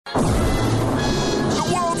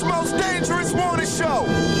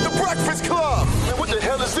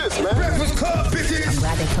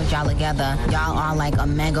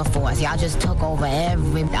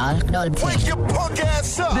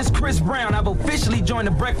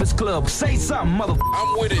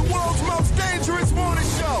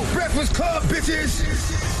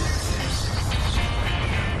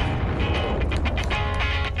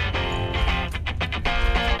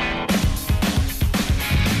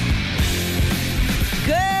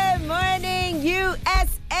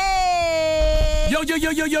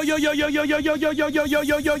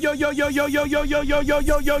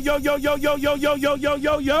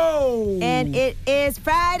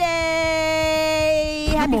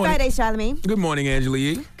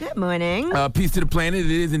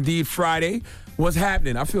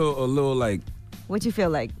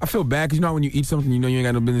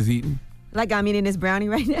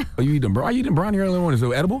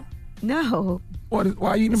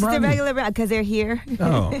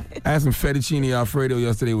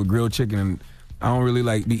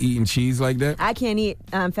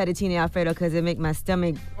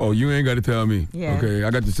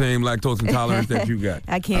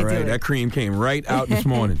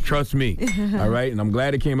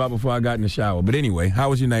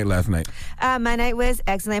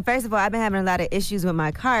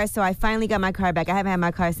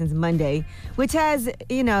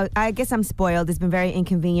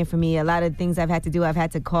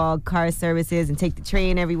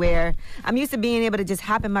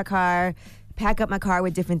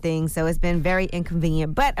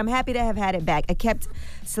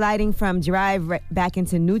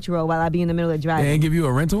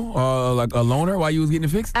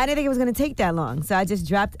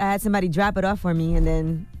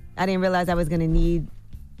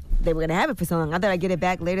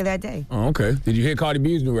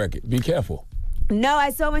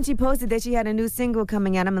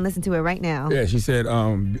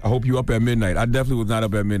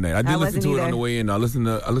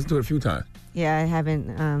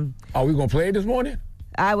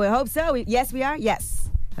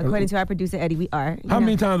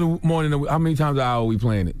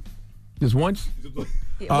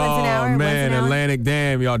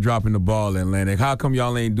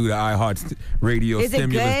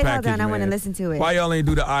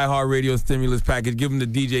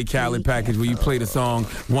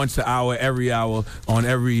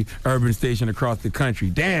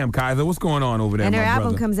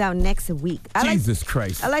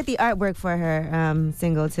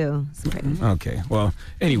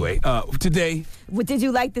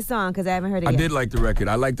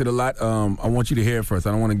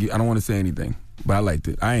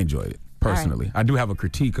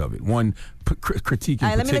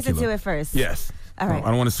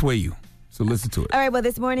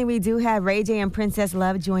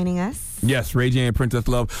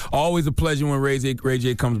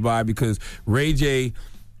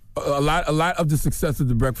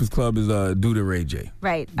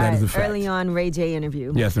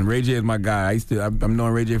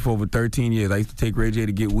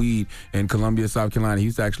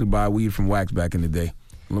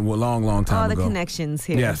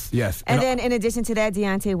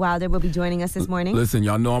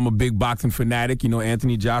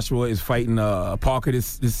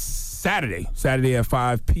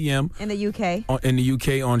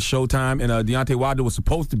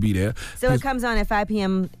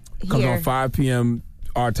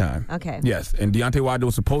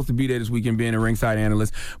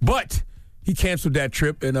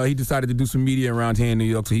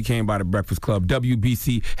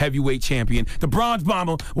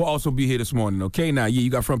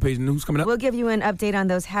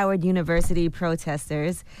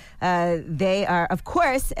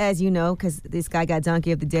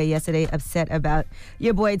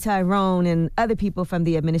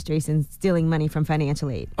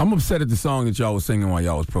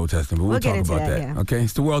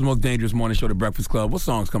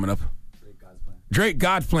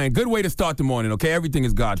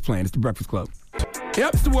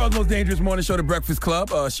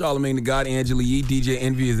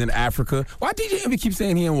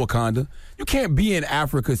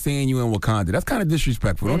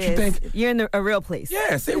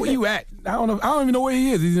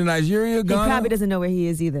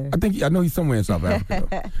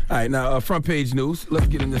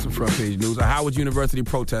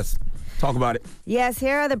Talk about it. Yes,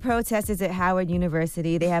 here are the protesters at Howard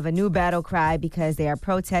University. They have a new battle cry because they are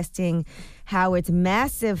protesting Howard's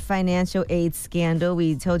massive financial aid scandal.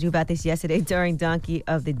 We told you about this yesterday during Donkey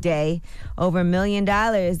of the Day. Over $1 million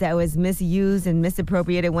that was misused and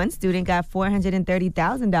misappropriated. One student got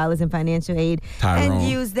 $430,000 in financial aid and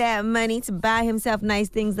used that money to buy himself nice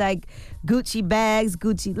things like Gucci bags,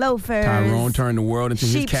 Gucci loafers. Tyrone turned the world into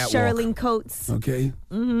his cheap catwalk. shearling coats. Okay.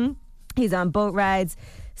 Mm-hmm. He's on boat rides.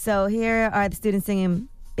 So here are the students singing,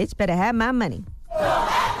 "Bitch better have my money."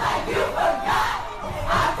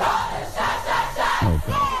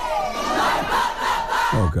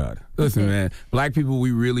 Oh, God. Listen, man. Black people,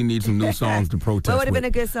 we really need some new songs to protest What would have with. been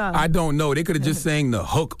a good song? I don't know. They could have just sang the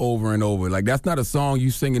hook over and over. Like, that's not a song you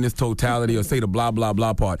sing in its totality or say the blah, blah,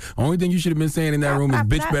 blah part. Only thing you should have been saying in that room is,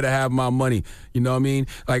 bitch better have my money. You know what I mean?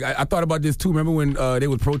 Like, I thought about this, too. Remember when they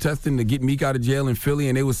were protesting to get Meek out of jail in Philly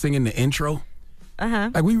and they were singing the intro?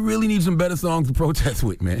 Uh-huh. Like, we really need some better songs to protest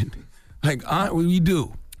with, man. Like, we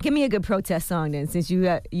do. Give me a good protest song then, since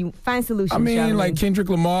you find solutions. I mean, Charlamagne. like Kendrick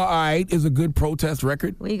Lamar, all right, is a good protest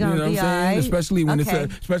record. We gonna you know be what I'm saying? all right? Especially when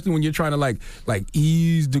especially when you're trying to like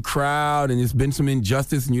ease the crowd and there's been some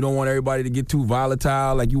injustice and you don't want everybody to get too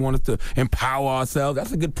volatile. Like you want us to empower ourselves.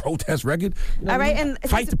 That's a good protest record. You know all right, what I mean? and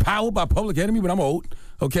Fight the Power by Public Enemy, but I'm old.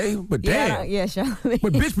 Okay, but damn. Yeah, Charlamagne.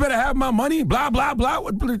 But bitch better have my money. Blah blah blah.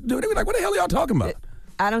 They were like, what the hell are y'all talking about?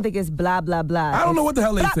 I don't think it's blah blah blah. I don't know what the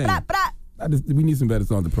hell they're saying. Blah, blah. We need some better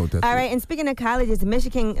songs to protest. All with. right, and speaking of colleges,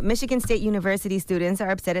 Michigan State University students are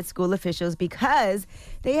upset at school officials because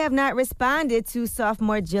they have not responded to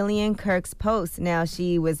sophomore Jillian Kirk's post. Now,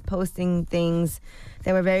 she was posting things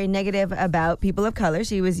that were very negative about people of color.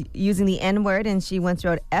 She was using the N-word, and she once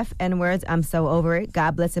wrote, F N-words, I'm so over it.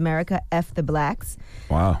 God bless America, F the blacks.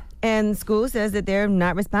 Wow. And school says that they're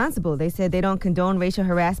not responsible. They said they don't condone racial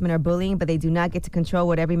harassment or bullying, but they do not get to control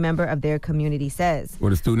what every member of their community says.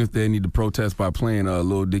 Well, the students, they need to protest by playing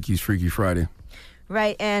Lil Dicky's Freaky Friday.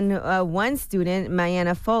 Right, and one student,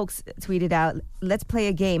 Mayanna Folks, tweeted out, let's play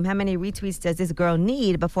a game. How many retweets does this girl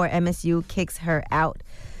need before MSU kicks her out?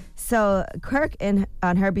 So Kirk,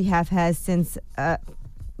 on her behalf, has since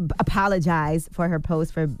apologized for her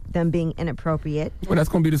post for them being inappropriate. Well, that's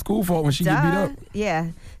going to be the school fault when she get beat up. Yeah.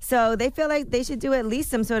 So they feel like they should do at least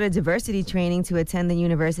some sort of diversity training to attend the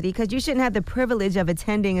university because you shouldn't have the privilege of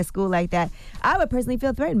attending a school like that. I would personally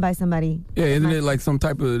feel threatened by somebody. Yeah, isn't it like some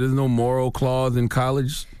type of, there's no moral clause in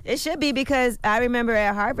college? It should be because I remember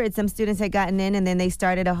at Harvard, some students had gotten in and then they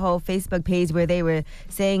started a whole Facebook page where they were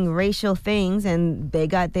saying racial things and they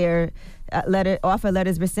got their offer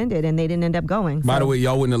letters rescinded and they didn't end up going. By the way,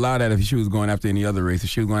 y'all wouldn't allow that if she was going after any other race. If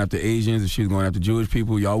she was going after Asians, if she was going after Jewish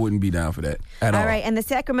people, y'all wouldn't be down for that at all. All right, and the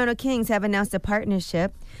Sacramento Kings have announced a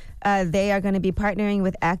partnership. They are going to be partnering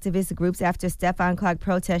with activist groups after Stephon Clark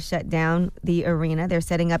protests shut down the arena. They're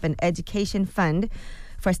setting up an education fund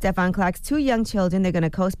for Stephon Clark's two young children. They're going to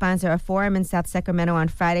co-sponsor a forum in South Sacramento on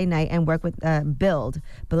Friday night and work with Build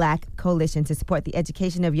Black Coalition to support the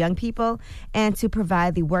education of young people and to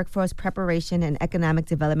provide the workforce preparation and economic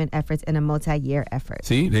development efforts in a multi-year effort.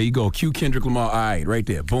 See, there you go. Cue Kendrick Lamar. All right, right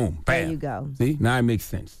there. Boom. Bam. There you go. See, now it makes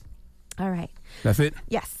sense. All right. That's it?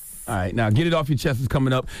 Yes. All right, now get it off your chest is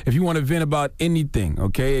coming up. If you want to vent about anything,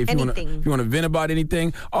 okay? If you want to vent about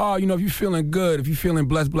anything, if you're feeling good, if you're feeling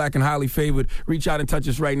blessed, black, and highly favored, reach out and touch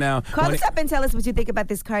us right now. Call us up and tell us what you think about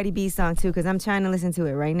this Cardi B song, too, because I'm trying to listen to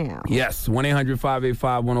it right now. Yes,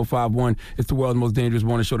 1-800-585-1051. It's the world's most dangerous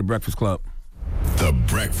morning show, The Breakfast Club. The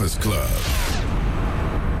Breakfast Club.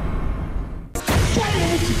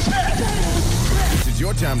 This is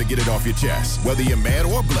your time to get it off your chest, whether you're mad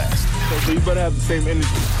or blessed. So you better have the same energy.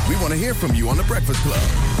 We want to hear from you on The Breakfast Club.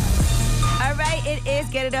 All right, it is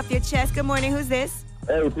Get It Off Your Chest. Good morning. Who's this?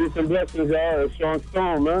 Hey, peace and blessings, y'all. It's Sean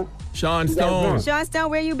Stone, man. Sean Stone. Sean Stone,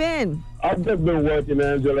 where you been? I've just been working,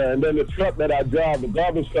 Angela, and then the truck that I drive, the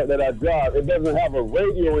garbage truck that I drive, it doesn't have a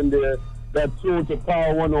radio in there that's tuned to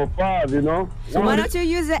Power 105, you know? So why don't you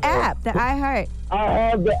use the app, the iHeart? I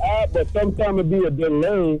have the app, but sometimes it be a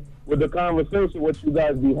delay with the conversation what you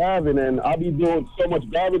guys be having, and I be doing so much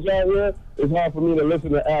garbage out here, it's hard for me to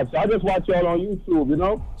listen to apps. So I just watch y'all on YouTube, you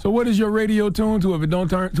know? So what is your radio tuned to if it don't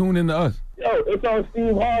tune into us? Yo, it's on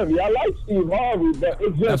Steve Harvey. I like Steve Harvey, but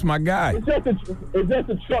it's just... That's my guy. It's just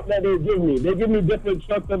a truck that they give me. They give me different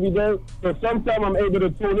trucks every day, so sometimes I'm able to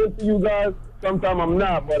tune into you guys, sometimes I'm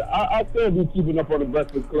not, but I still be keeping up on the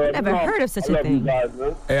Breakfast Club. Never heard of such a thing. I love you guys,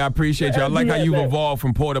 man. Hey, I appreciate you. I like how you've evolved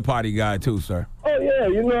from porta potty guy, too, sir. Oh, yeah.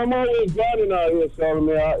 You know, I'm always grinding out here,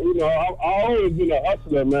 Charlamagne. I've always been a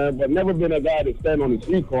hustler, man, but never been a guy to stand on the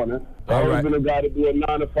street corner. I've always been a guy to do a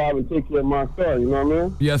 9 to 5 and take care of my son, you know what I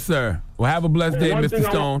mean? Yes, sir. Well, have a blessed day, Mr.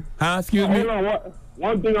 Stone. Excuse me? Hold on.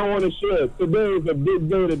 One thing I want to share. Today is a big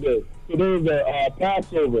day today. Today is the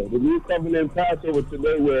Passover, the New Covenant Passover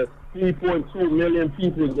today, where 3.2 million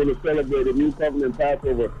people is going to celebrate the New Covenant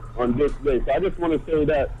Passover on this day. So I just want to say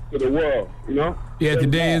that to the world, you know? Yeah,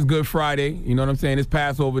 today is Good Friday. You know what I'm saying? It's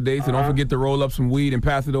Passover day, so don't forget to roll up some weed and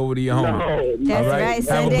pass it over to your homie. No, That's All right? right. Have a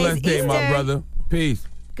Sunday's blessed day, my Easter. brother. Peace.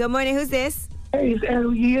 Good morning. Who's this? Hey, it's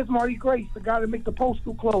Andrew. Here's Marty Grace, the guy that makes the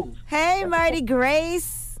postal clothes. Hey, Marty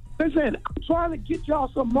Grace. Listen, I'm trying to get y'all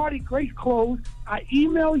some Marty Grace clothes. I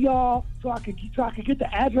email y'all so I could get the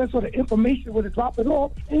address or the information where to drop it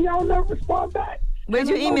off, and y'all never respond back. Where'd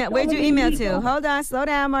you email to? Hold on, slow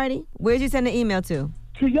down, Marty. Where'd you send the email to?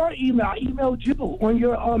 To your email. I emailed you on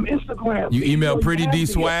your Instagram. You email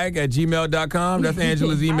prettydswag@gmail.com. That's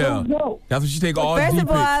Angela's email. I don't know. That's what she take all First the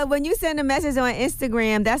of all, when you send a message on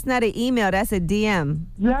Instagram, that's not an email, that's a DM.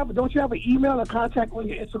 Don't you have an email or contact on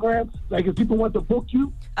your Instagram? Like if people want to book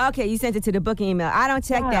you? Okay, you sent it to the booking email. I don't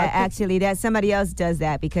check that, actually. That somebody else does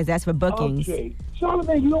that because that's for bookings. Okay.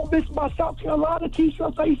 Charlamagne, you don't miss my South Carolina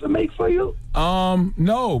t-shirts I used to make for you?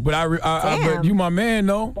 No, but but you my man,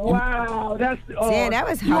 though. Wow, that's... Damn, that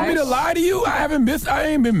was You want me harsh. to lie to you? I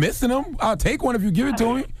ain't been missing them. I'll take one if you give it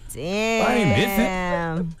to me. Damn. I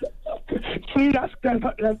ain't missing. See, that's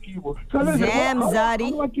evil. So listen, Damn,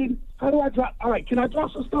 Zoddy. How do I drop? All right, can I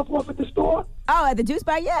drop some stuff off at the store? Oh, at the juice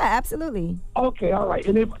bar? Yeah, absolutely. Okay, all right.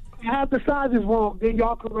 And if I have the sizes wrong, then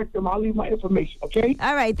y'all correct them. I'll leave my information, okay?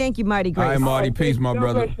 All right, thank you, Marty Grace. All right, Marty. Peace, my God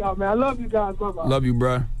brother. bless y'all, man. I love you guys. Bye-bye. Love you,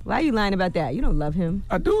 bro. Why are you lying about that? You don't love him.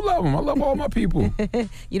 I do love him. I love all my people.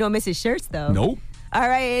 You don't miss his shirts, though. Nope. All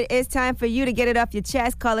right, it's time for you to get it off your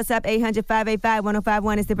chest. Call us up,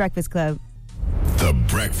 800-585-1051. It's The Breakfast Club. The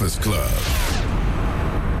Breakfast Club.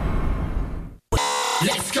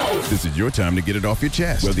 Let's go. This is your time to get it off your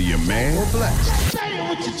chest, whether you're mad or blessed. Say it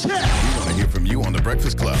with your chest. We want to hear from you on The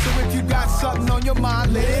Breakfast Club. So if you got something on your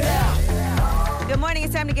mind, let it out. Good morning.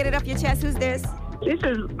 It's time to get it off your chest. Who's this? This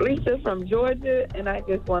is Lisa from Georgia, and I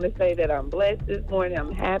just want to say that I'm blessed this morning.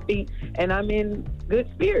 I'm happy, and I'm in good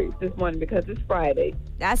spirits this morning because it's Friday.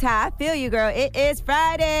 That's how I feel you, girl. It is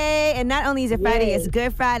Friday. And not only is it Friday, Yes. it's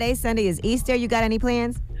Good Friday. Sunday is Easter. You got any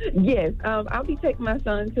plans? Yes, I'll be taking my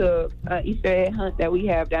son to Easter egg hunt that we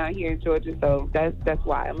have down here in Georgia, so that's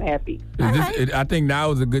why I'm happy. I think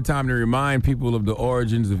now is a good time to remind people of the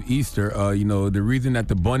origins of Easter. The reason that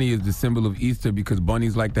the bunny is the symbol of Easter because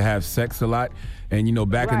bunnies like to have sex a lot. And,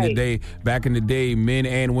 back in the day, men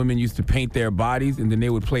and women used to paint their bodies, and then they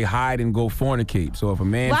would play hide and go fornicate. So if a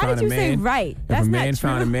man Why found did you a man, say right? if That's a not man true.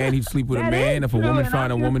 found a man, he'd sleep with a That man. is If a true, woman and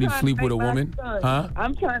found a I'm woman, he'd just sleep trying with a to make woman. my son- Huh?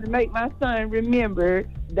 I'm trying to make my son remember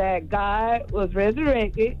that God was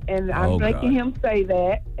resurrected, and I'm making him say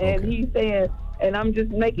that, and he's saying, and I'm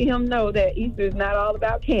just making him know that Easter is not all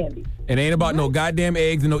about candy. It ain't about no goddamn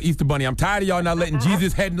eggs and no Easter bunny. I'm tired of y'all not letting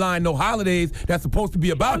Jesus headline no holidays that's supposed to be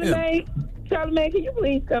about him. Charlamagne, can you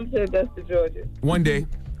please come to Augusta, Georgia? One day.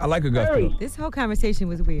 I like Augusta. Hurry. This whole conversation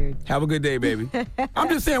was weird. Have a good day, baby. I'm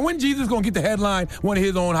just saying, when Jesus gonna get the headline one of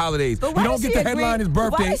his own holidays? But You why don't does get she the headline his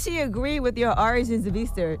birthday. Why does she agree with your origins of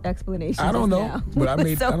Easter explanation? I don't just know, now? but I It's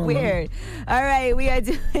made- so I don't know. weird. All right, we are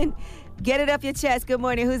doing Get It Off Your Chest. Good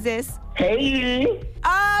morning. Who's this? Hey.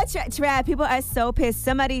 Oh, Trav, people are so pissed.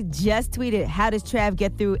 Somebody just tweeted, how does Trav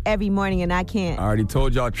get through every morning and I can't? I already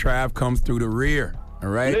told y'all Trav comes through the rear. All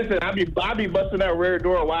right? Listen, I be busting that rear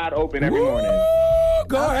door wide open every morning.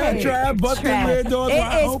 Go ahead, Trav. Bust them rear doors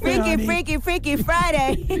wide It is open, honey. freaky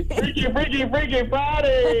Friday. Freaky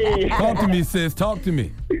Friday. Talk to me, sis. Talk to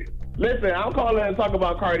me. Listen, I'm calling to talk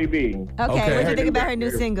about Cardi B. Okay, what do you think about her new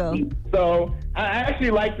single? So I actually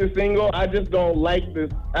like the single. I just don't like this.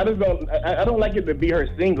 I don't like it to be her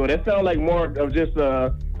single. That sounds like more of just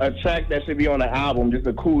a track that should be on the album, just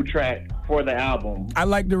a cool track for the album. I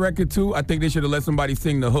like the record, too. I think they should have let somebody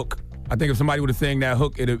sing the hook. I think if somebody would have sang that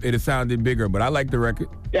hook, it'd have sounded bigger. But I like the record.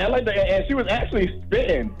 Yeah, I like that. And she was actually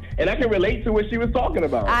spitting. And I can relate to what she was talking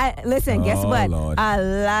about. Listen, guess Oh, what? Lord. A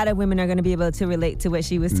lot of women are going to be able to relate to what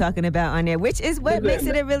she was talking about on there, which is what makes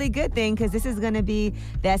it a really good thing because this is going to be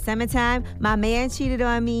that summertime, my man cheated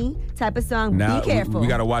on me type of song. Now, be careful. we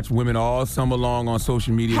got to watch women all summer long on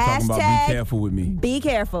social media talking about Hashtag be careful with me. Be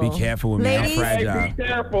careful. Be careful with me. I'm Ladies, fragile. Hey, be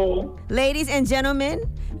careful. ladies and gentlemen,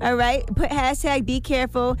 all right, put hashtag be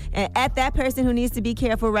careful and at that person who needs to be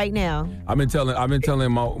careful right now. I've been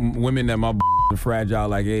telling my women that my are fragile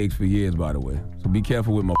like eggs for years, by the way. So be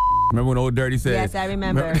careful with my. Remember when Old Dirty said? Yes, I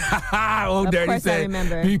remember. Old Of Dirty course I said,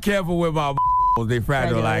 remember. be careful with my. They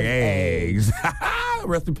fragile like eggs.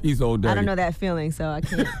 Rest in peace, Old Dirty. I don't know that feeling, so I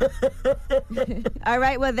can't. All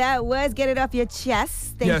right, well, that was Get It Off Your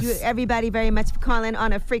Chest. Thank you, everybody, very much for calling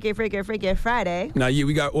on a Freaky Friday. Now,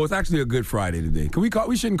 yeah, it's actually a Good Friday today.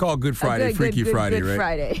 We shouldn't call Good Friday Freaky Friday, good right?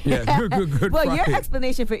 Friday. Yeah, good well, Friday. Your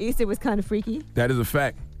explanation for Easter was kind of freaky. That is a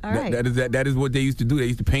fact. All right. That is what they used to do. They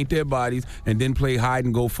used to paint their bodies and then play hide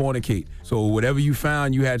and go fornicate. So whatever you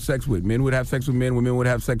found, you had sex with. Men would have sex with men, women would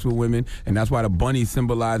have sex with women, and that's why the bunny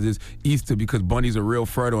symbolizes Easter, because bunnies are real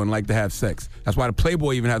fertile and like to have sex. That's why the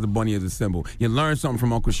Playboy even has a bunny as a symbol. You learned something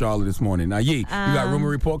from Uncle Charlotte this morning. Now, Yee, you got Rumor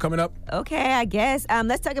Report coming up? Okay, I guess.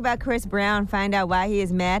 Let's talk about Chris Brown, find out why he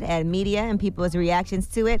is mad at media and people's reactions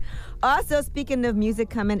to it. Also, speaking of music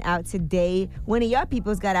coming out today, one of your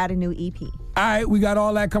people's got out a new EP. All right, we got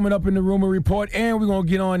all that coming up in the Rumor Report, and we're going to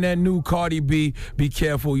get on that new Cardi B, Be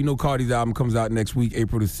Careful. You know Cardi's album comes out next week,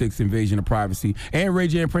 April the 6th, Invasion of Privacy. And Ray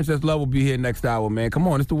J and Princess Love will be here next hour, man. Come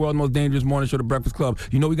on, it's the world's most dangerous morning show, The Breakfast Club.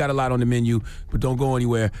 You know we got a lot on the menu, but don't go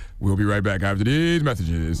anywhere. We'll be right back after these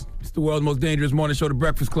messages. It's the world's most dangerous morning show, The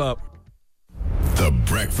Breakfast Club. The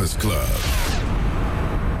Breakfast Club.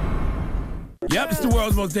 Yep, it's the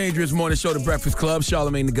world's most dangerous morning show, The Breakfast Club.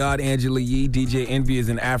 Charlamagne the God, Angela Yee, DJ Envy is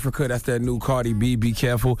in Africa. That's that new Cardi B, Be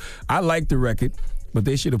Careful. I like the record, but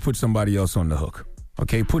they should have put somebody else on the hook.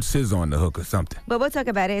 Okay, put SZA on the hook or something. But we'll talk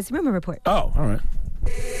about it. It's Rumor Report. Oh, all right.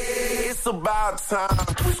 It's about time.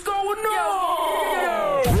 What's going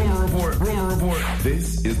on? Rumor Report.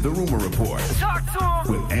 This is the Rumor Report. Talk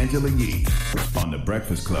to him. With Angela Yee on The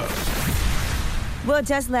Breakfast Club. Well,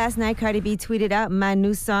 just last night, Cardi B tweeted out, my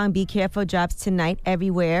new song, Be Careful, drops tonight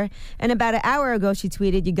everywhere. And about an hour ago, she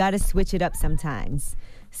tweeted, you got to switch it up sometimes.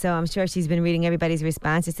 So I'm sure she's been reading everybody's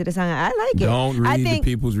responses to the song. I like it. Don't read the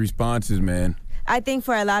people's responses, man. I think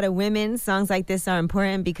for a lot of women, songs like this are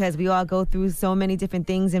important because we all go through so many different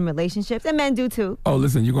things in relationships, and men do too. Oh,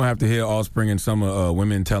 listen, you're going to have to hear all spring and summer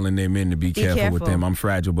women telling their men to be careful with them. I'm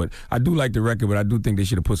fragile, but I do like the record, but I do think they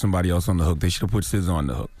should have put somebody else on the hook. They should have put SZA on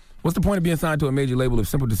the hook. What's the point of being signed to a major label if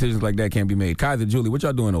simple decisions like that can't be made? Kaiser, Julie, what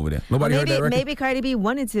y'all doing over there? Nobody heard that record? Maybe Cardi B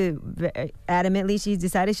wanted to, adamantly, she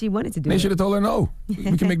decided she wanted to do it. They should have told her no. We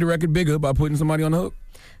can make the record bigger by putting somebody on the hook.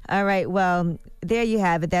 All right, well, there you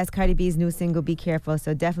have it. That's Cardi B's new single, Be Careful.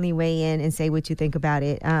 So definitely weigh in and say what you think about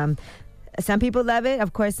it. Some people love it.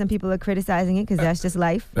 Of course, some people are criticizing it because that's just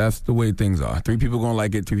life. That's the way things are. 3 people going to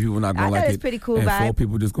like it, 3 people not going to like it. It's pretty cool and vibe. 4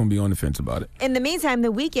 people just going to be on the fence about it. In the meantime, The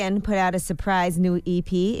Weeknd put out a surprise new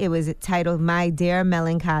EP. It was titled My Dear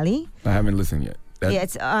Melancholy. I haven't listened yet. Yeah,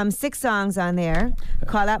 it's 6 songs on there.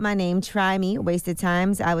 Call Out My Name, Try Me, Wasted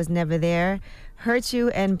Times, I Was Never There, Hurt You,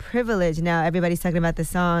 and Privilege. Now, everybody's talking about the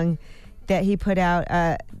song that he put out,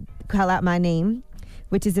 Call Out My Name,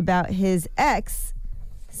 which is about his ex,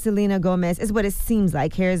 Selena Gomez, is what it seems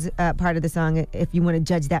like. Here's part of the song if you want to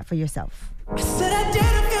judge that for yourself. I said I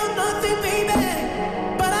didn't feel nothing, baby,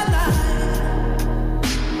 but I lied.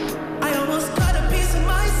 I almost cut a piece of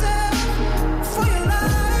myself for your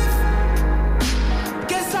life.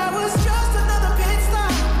 Guess I was just another pit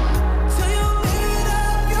stop till you made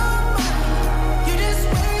up your mind. You just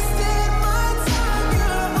wasted my time.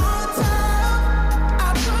 You're on time. I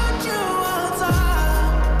put you on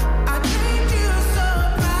top. I made you so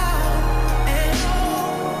proud, and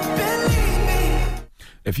oh, believe me.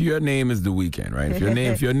 If your name is The Weeknd, right? If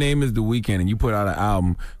your name is The Weeknd and you put out an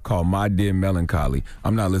album called My Dear Melancholy,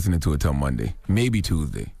 I'm not listening to it till Monday, maybe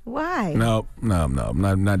Tuesday. Why? No.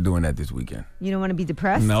 I'm not doing that this weekend. You don't want to be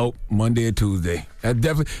depressed? Nope, Monday or Tuesday. That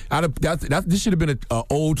definitely. This should have been an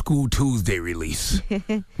old school Tuesday release.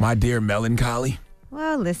 My Dear Melancholy.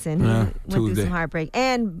 Well, listen, he went through Tuesday. some heartbreak.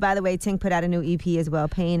 And by the way, Tink put out a new EP as well,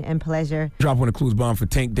 Pain and Pleasure. Drop one of Clues Bomb for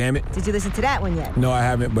Tank, damn it. Did you listen to that one yet? No, I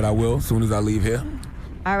haven't, but I will as soon as I leave here.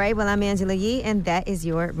 All right, well, I'm Angela Yee, and that is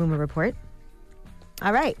your Rumor Report.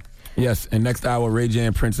 All right. Yes, and next hour, Ray J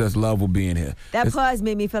and Princess Love will be in here. That pause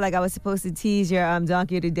made me feel like I was supposed to tease your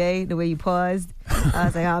donkey of the day, the way you paused. I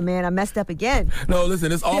was like, oh, man, I messed up again. No,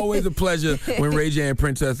 listen, it's always a pleasure when Ray J and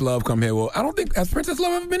Princess Love come here. Well, I don't think, has Princess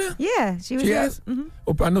Love ever been here? Yeah, she was here. Has? Mm-hmm.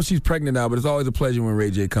 Well, I know she's pregnant now, but it's always a pleasure when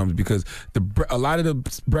Ray J comes because a lot of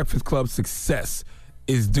the Breakfast Club's success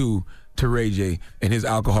is due to Ray J and his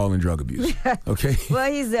alcohol and drug abuse. Okay?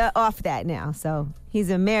 Well, he's off that now, so he's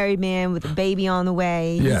a married man with a baby on the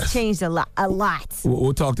way. Yes. He's changed a lot.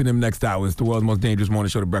 We'll talk to them next hour. It's the world's most dangerous morning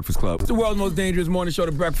show, The Breakfast Club. It's the world's most dangerous morning show,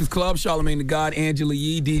 The Breakfast Club. Charlamagne the God, Angela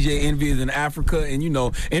Yee, DJ Envy is in Africa. And you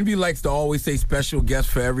know, Envy likes to always say special guest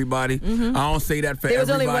for everybody. Mm-hmm. I don't say that for everybody. There was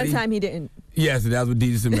only one time he didn't. Yes, that was with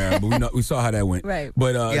DJ Samara, but we saw how that went. Right.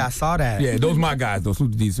 But yeah, I saw that. Yeah, those are my guys, though.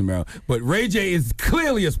 Salute to DJ Samara. But Ray J is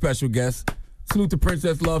clearly a special guest. Salute to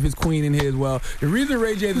Princess Love, his queen in here as well. The reason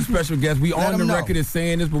Ray J is a special guest, we on the record is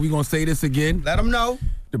saying this, but we going to say this again. Let them know.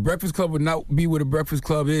 The Breakfast Club would not be where the Breakfast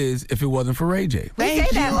Club is if it wasn't for Ray J. We say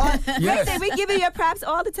that all. Yes. We give you your props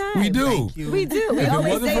all the time. We do. We do. We If it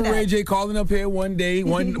always wasn't say for that. Ray J calling up here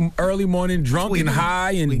one early morning, drunk and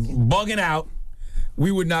high and bugging out, we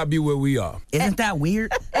would not be where we are. Isn't that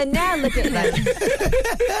weird? And now look at like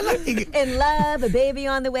in love, a baby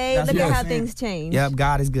on the way. Look at how things change. Yep,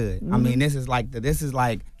 God is good. I mean, this is like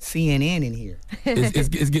CNN in here.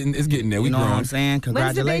 It's getting there. We You know what growing. I'm saying? When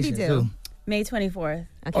does the baby Congratulations due? too. May 24th.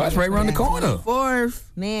 Okay. Oh, that's right around the corner.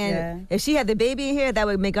 Man, if she had the baby in here, that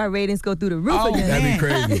would make our ratings go through the roof again. That'd be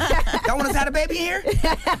crazy. Y'all want us to have a baby in here?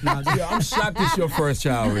 Yeah, I'm shocked it's your first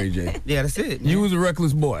child, Ray J. Yeah, that's it. You was a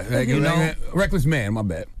reckless boy. Reckless man, my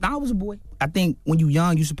bad. I was a boy. I think when you're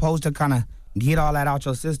young, you're supposed to kind of get all that out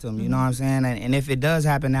your system. You know what I'm saying? And if it does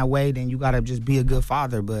happen that way, then you got to just be a good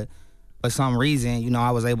father. But for some reason,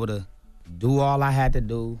 I was able to do all I had to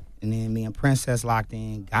do. And then me and Princess locked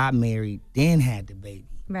in, got married, then had the baby.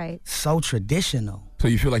 Right. So traditional. So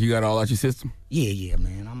you feel like you got it all out your system? Yeah,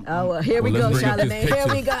 man. Here we go, let's bring up this Charlamagne. Here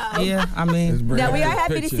we go. Yeah, I mean. Now, we are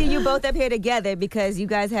happy to see you both up here together because you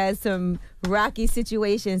guys had some rocky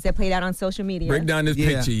situations that played out on social media. Break down this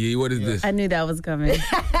picture, Yee. What is this? I knew that was coming.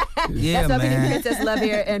 Yeah, That's why we need man. Princess Love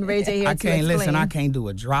here and Ray J here I to can't explain. listen. I can't do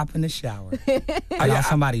a drop in the shower. I got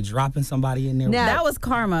somebody dropping somebody in there. Now- That was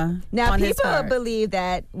karma. Now, on his people part. believe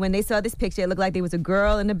that when they saw this picture, it looked like there was a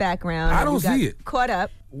girl in the background. I and don't you got see it. Caught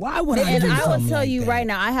up. Why would And I will something tell like you that? right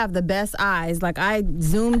now, I have the best eyes. Like I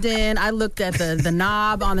zoomed in, I looked at the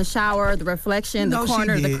knob on the shower, the reflection, No, the she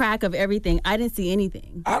corner, the did. crack of everything. I didn't see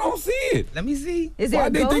anything. I don't see it. Let me see. Is there Why a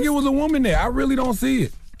they ghost? think it was a woman there? I really don't see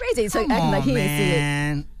it. Ray J so Come acting on, like he didn't see it.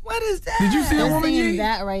 man. What is that? Did you see a I'm woman, seeing Yee?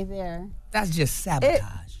 that right there. That's just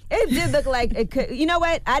sabotage. It did look like it could. You know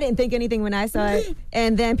what? I didn't think anything when I saw it.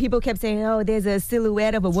 And then people kept saying, oh, there's a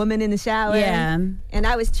silhouette of a woman in the shower. Yeah. And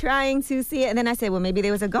I was trying to see it. And then I said, well, maybe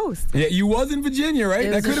there was a ghost. Yeah, you was in Virginia, right? It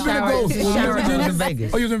That was could have been a shower- ghost. it was Was you in shower- Virginia? I was in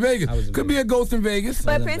Vegas. Oh, you was in Vegas. Could be a ghost in Vegas.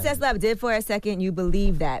 But Princess Love did for a second, you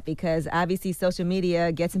believe that because obviously social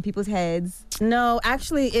media gets in people's heads. No,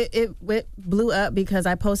 actually, it blew up because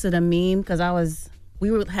I posted a meme because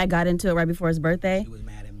had got into it right before his birthday. He was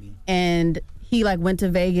mad at me. And he went to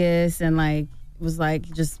Vegas and was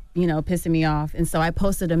just pissing me off. And so I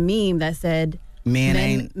posted a meme that said,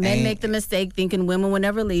 men make the mistake thinking women will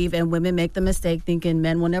never leave, and women make the mistake thinking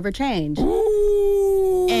men will never change.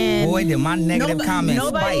 Ooh. And Boy, did my negative comments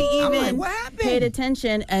nobody bite. I'm even like, what happened? paid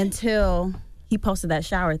attention until he posted that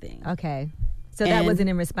shower thing. Okay. So that And- wasn't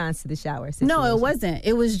in response to the shower situation. No, it wasn't.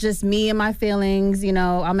 It was just me and my feelings.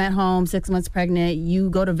 I'm at home, 6 months pregnant. You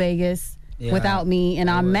go to Vegas without me, and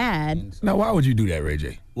I'm mad. Now, why would you do that, Ray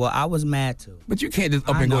J? Well, I was mad too. But you can't just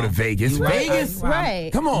up I and go know. to Vegas. You right. Vegas? Right.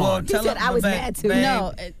 Come on. Well, He tell said him, I was babe, mad too. babe,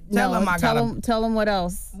 No, tell him I gotta. tell him what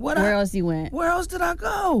else. Where else you went? Where else did I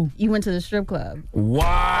go? You went to the strip club.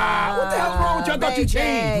 Wow. What the hell's wrong with you? I thought you Ray J.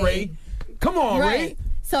 changed, Ray. Come on, Ray.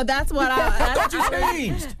 So that's what I I thought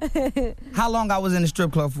you changed. How long I was in the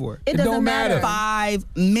strip club for? It doesn't don't matter. 5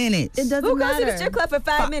 minutes. It doesn't Who matter. goes to the strip club for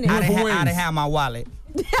 5 minutes? I didn't, Wins. I didn't have my wallet.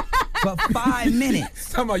 For 5 minutes.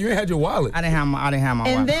 Talking about you ain't had your wallet. I didn't have my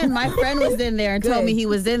And wallet. then my friend was in there and told me he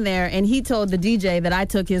was in there, and he told the DJ that I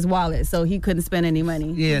took his wallet, so he couldn't spend any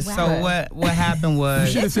money. Yeah. So what happened You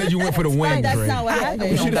was should have said you went for the wings, That's Ray. not what happened.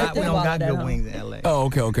 we don't He got, left we his don't got wallet at good home. wings in LA.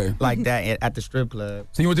 Oh, okay. Like that at the strip club.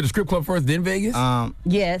 So you went to the strip club first, then Vegas?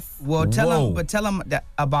 Yes. Well, tell Whoa. them that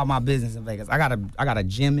about my business in Vegas. I got a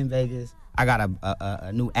gym in Vegas. I got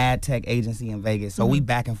a new ad tech agency in Vegas. So we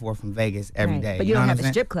back and forth from Vegas every day. Right. But you know don't what have I'm a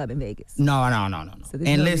saying? strip club in Vegas. No. So there's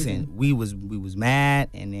And no listen, reason. we was mad,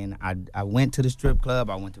 and then I went to the strip club.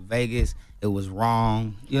 I went to Vegas. It was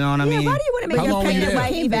wrong. You know what I mean? Why do you want to make How your long were you pregnant there? wife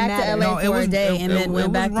Came even back to matter? LA for a day and then went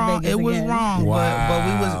was back to wrong. Vegas It was again. wrong.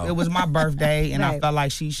 Wow. But it was my birthday, and I Right. felt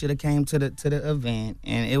like she should have came to the event,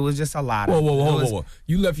 and it was just a lot. Whoa, of whoa.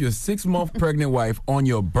 You left your 6-month pregnant wife on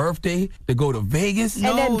your birthday to go to Vegas? And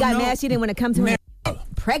then got mad she didn't want to come to her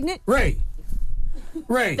pregnant?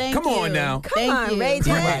 Ray, Thank come you. on now. Thank on, you. Ray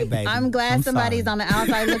J. You're right, baby. I'm glad I'm somebody's sorry. on the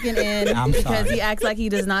outside looking in I'm because sorry. he acts like he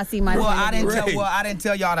does not see my Well, I point of didn't view. tell. Well, I didn't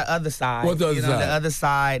tell y'all the other side. What's the other You know, side? The other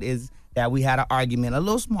side is that we had an argument, a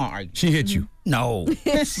little small argument. She hit you. No,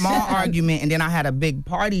 small argument, and then I had a big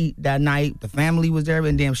party that night. The family was there,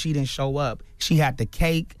 and then she didn't show up. She had the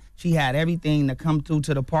cake. She had everything to come through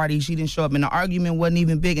to the party. She didn't show up, and the argument wasn't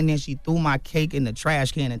even big. And then she threw my cake in the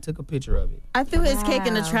trash can and took a picture of it. I threw his cake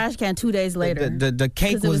in the trash can 2 days later. The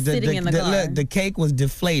cake was sitting in the car. Look, the cake was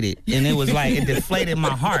deflated, and it was like it deflated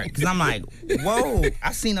my heart because I'm like, whoa!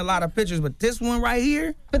 I seen a lot of pictures, but this one right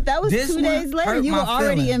here. But that was 2 days later. You were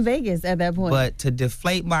already in Vegas at that point. But to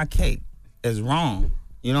deflate my cake is wrong.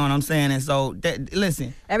 You know what I'm saying? And so,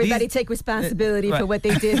 listen. Everybody take responsibility for what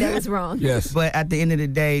they did that was wrong. Yes. But at the end of the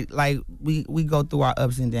day, like, we go through our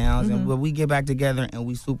ups and downs, and but we get back together, and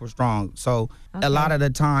we super strong. So a lot of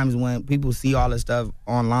the times when people see all this stuff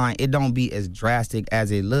online, it don't be as drastic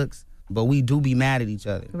as it looks. But we do be mad at each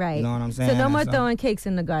other. Right. You know what I'm saying? So no more throwing cakes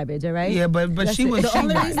in the garbage, all right? Yeah, but she was... The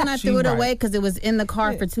only reason I threw it away because it was in the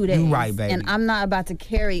car for 2 days. You right, baby. And I'm not about to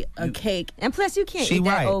carry a cake. And plus, you can't eat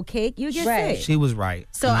that old cake. You get sick. She was right.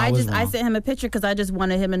 So I sent him a picture because I just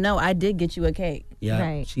wanted him to know I did get you a cake. Yeah,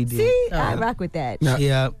 right. She did. See, I rock with that. Now,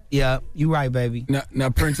 yeah, you right, baby. Now,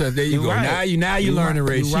 Princess, there you go. Right. Now you learning,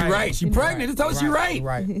 Ray. She right. right. She pregnant. Just tell her she right.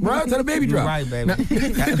 Right. Right. Tell the baby drop. Right, baby.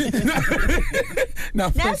 Now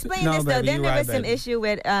explain this though. Then there was some issue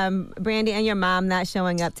with Brandy and your mom not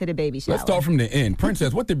showing up to the baby shower. Let's start from the end.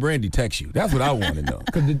 Princess, what did Brandy text you? That's what I want to know.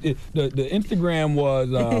 Because the Instagram was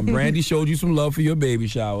Brandy showed you some love for your baby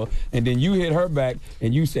shower, and then you hit her back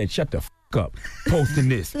and you said, "Shut the f up, posting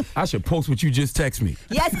this. I should post what you just text me."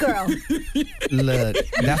 Yes, girl. Look,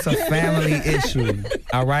 that's a family issue.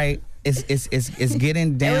 All right. It's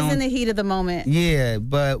getting down. It was in the heat of the moment. Yeah,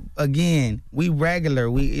 but again, we regular.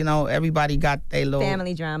 Everybody got their little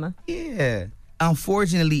family drama. Yeah.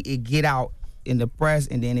 Unfortunately, it get out in the press,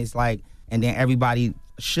 and then it's like, and then everybody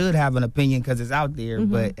should have an opinion because it's out there.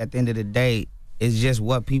 But at the end of the day, it's just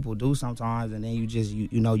what people do sometimes, and then you just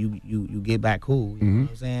you get back cool. You know what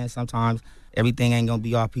I'm saying? Sometimes everything ain't gonna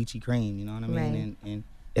be all peachy cream. You know what I mean? Right. And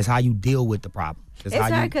it's how you deal with the problem. It's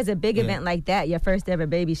hard because a big event like that, your first ever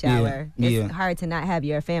baby shower, it's hard to not have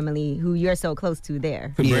your family who you're so close to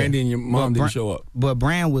there. Brandy and your mom didn't show up. But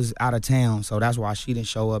Brand was out of town, so that's why she didn't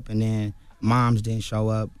show up. And then moms didn't show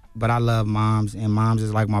up. But I love moms, and moms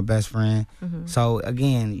is like my best friend. So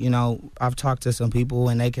again, I've talked to some people,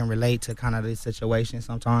 and they can relate to kind of this situation.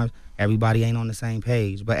 Sometimes everybody ain't on the same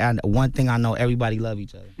page. But one thing I know, everybody love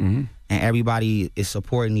each other. And everybody is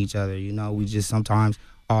supporting each other. We just sometimes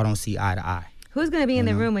all don't see eye to eye. Who's going to be in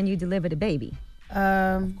the room when you deliver the baby?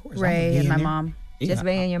 Ray and my mom. Just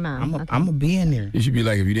Ray and your mom. I'm going to be in there. You should be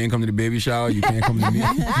like, if you didn't come to the baby shower, you can't come to me.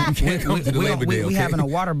 You can't come to the Labor Day, okay? We having a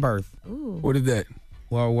water birth. Ooh. What is that?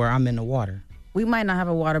 Where I'm in the water. We might not have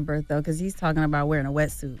a water birth, though, because he's talking about wearing a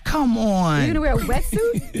wetsuit. Come on. You're going to wear a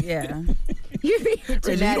wetsuit? Yeah. You're being dramatic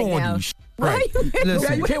you don't now. want to right. You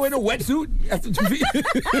can't wear no wetsuit.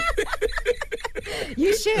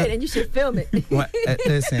 You should, and you should film it.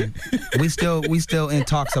 Listen, we still in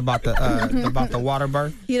talks about the water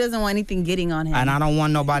birth. He doesn't want anything getting on him, and I don't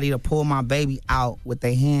want nobody to pull my baby out with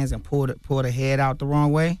their hands and pull the head out the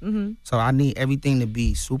wrong way. So I need everything to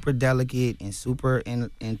be super delicate and super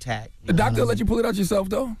intact. The doctor will let you pull it out yourself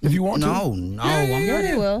though, if you want to. No.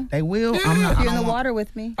 They will. They will. Yeah. If you're in the water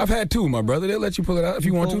with me. I've had two, my brother. They'll let you pull it out if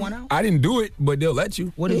you want to. One out? I didn't do it, but they'll let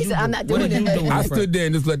you. What did you do? I'm not doing it. I stood there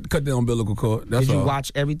and just cut the umbilical cord. That's Did you all.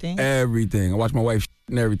 watch everything? Everything. I watched my wife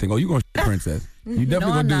and everything. Oh, you gonna princess? You definitely No,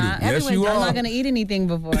 I'm gonna do not. that. Yes, you I'm are. not gonna eat anything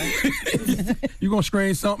before. You're gonna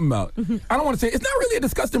strain something out. I don't want to say it's not really a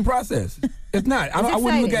disgusting process. It's not. I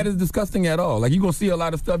wouldn't look at it as disgusting at all. Like, you're gonna see a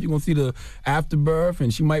lot of stuff. You're gonna see the afterbirth,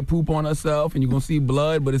 and she might poop on herself, and you're gonna see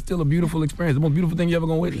blood, but it's still a beautiful experience. The most beautiful thing you ever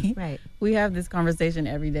gonna witness. Right. We have this conversation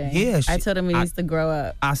every day. Yeah, I told him he needs to grow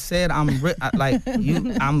up. I said if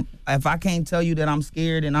I can't tell you that I'm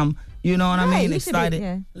scared and I'm, you know what I mean,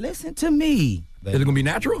 excited. Listen to me. Is it gonna be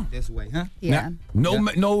natural? This way, huh? Yeah. You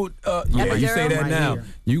say that right now. here.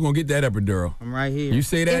 You gonna get that epidural. I'm right here. You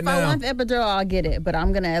say that If now. I want the epidural, I'll get it, but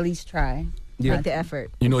I'm gonna at least try. Make the effort.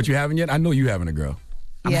 You know what you haven't yet? I know you having a girl.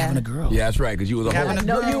 I'm having a girl. Yeah, that's right, because you was a hoe. Having a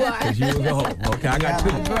No, girl. you are. Because you was a hoe. Okay, I got two.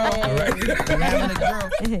 All right. I'm having a girl.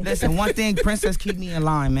 Listen, one thing, Princess, keep me in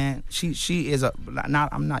line, man. She is you're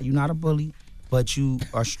not a bully, but you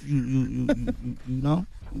are you know,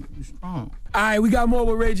 you're strong. All right, we got more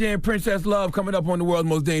with Ray J and Princess Love coming up on the world's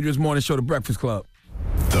most dangerous morning show, The Breakfast Club.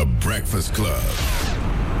 The Breakfast Club.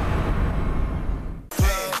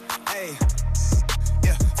 Hey,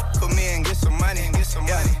 yeah, put me in, get some money, get some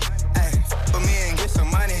money. Hey, put me in, get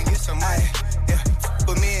some money, get some money. Yeah,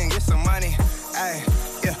 put me in, get some money. Hey,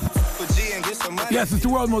 yeah, put G in, get some money. Yes, it's the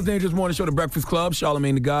world's most dangerous morning show, The Breakfast Club.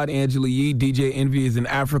 Charlamagne the God, Angela Yee, DJ Envy is in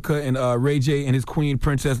Africa, and Ray J and his queen,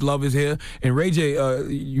 Princess Love, is here. And Ray J,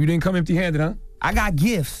 you didn't come empty-handed, huh? I got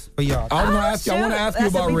gifts for y'all. I want to ask you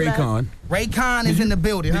about Raycon. Raycon is in the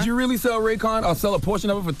building. Did you really sell Raycon or sell a portion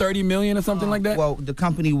of it for $30 million or something like that? Well, the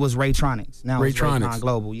company was Raytronics. Now it's Raycon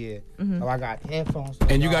Global, yeah. Mm-hmm. So I got headphones.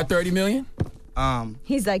 And you got $30 million?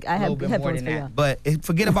 He's like, I have headphones for y'all. But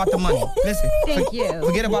forget about the money. Listen. Thank you.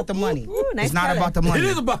 Forget about the money. Ooh, nice it's not color. about the money. It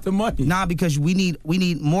is about the money. Nah, because we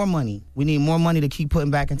need more money. We need more money to keep putting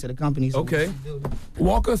back into the company. So Okay.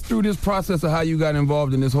 Walk us through this process of how you got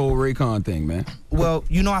involved in this whole Raycon thing, man. Well,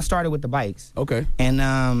 I started with the bikes. Okay. And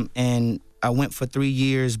I went for 3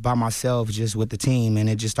 years by myself just with the team, and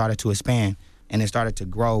it just started to expand. And it started to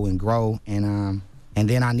grow and grow. And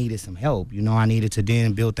then I needed some help. I needed to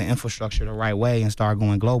then build the infrastructure the right way and start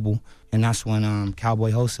going global. And that's when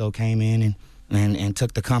Cowboy Wholesale came in and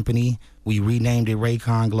took the company. We renamed it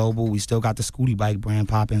Raycon Global. We still got the Scooty bike brand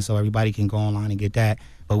popping, so everybody can go online and get that.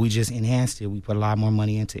 But we just enhanced it. We put a lot more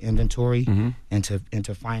money into inventory,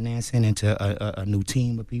 into financing, into a new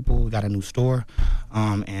team of people. We got a new store,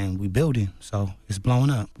 and we building. So it's blowing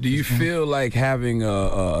up. Do you feel like having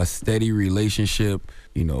a steady relationship,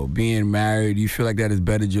 being married, you feel like that has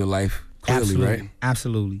bettered your life? Clearly, Absolutely. right?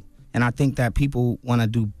 Absolutely. And I think that people want to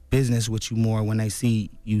do business with you more when they see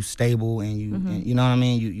you stable and you, and you know what I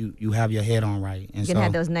mean? You have your head on right. And You can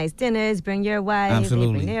have those nice dinners, bring your wife,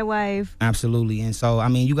 Absolutely. they bring their wife. Absolutely. And so,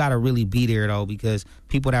 you got to really be there, though, because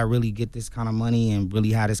people that really get this kind of money and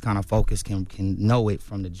really have this kind of focus can know it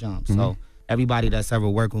from the jump. So everybody that's ever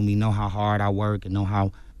worked with me know how hard I work and know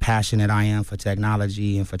how passionate I am for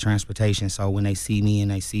technology and for transportation. So when they see me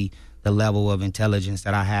and they see the level of intelligence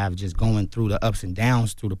that I have just going through the ups and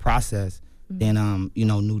downs through the process, then,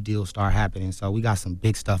 new deals start happening. So we got some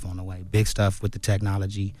big stuff on the way. Big stuff with the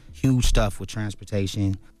technology, huge stuff with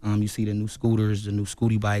transportation. You see the new scooters, the new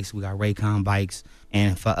Scooty bikes. We got Raycon bikes.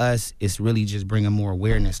 And for us, it's really just bringing more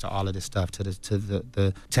awareness to all of this stuff, to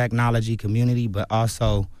the technology community, but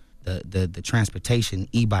also the transportation,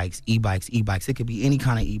 e-bikes. It could be any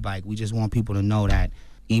kind of e-bike. We just want people to know that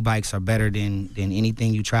e-bikes are better than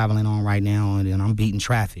anything you're traveling on right now, and I'm beating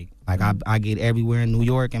traffic. Like I get everywhere in New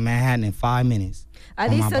York and Manhattan in 5 minutes.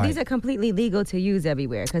 These are completely legal to use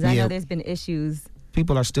everywhere? Because I know there's been issues.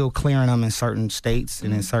 People are still clearing them in certain states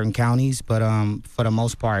and in certain counties, but for the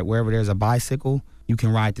most part, wherever there's a bicycle, you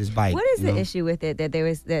can ride this bike. What is the issue with it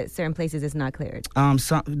that certain places it's not cleared?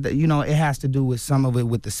 It has to do with some of it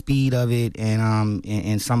with the speed of it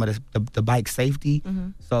and some of the bike safety.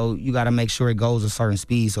 So you got to make sure it goes a certain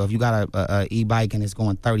speed. So if you got a e-bike and it's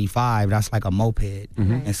going 35, that's like a moped,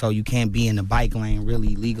 and so you can't be in the bike lane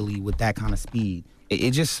really legally with that kind of speed.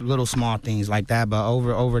 It's just little small things like that. But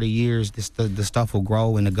over the years, the stuff will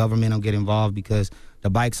grow and the government will get involved because the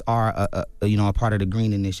bikes are a part of the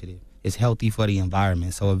green initiative. It's healthy for the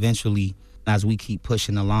environment. So eventually, as we keep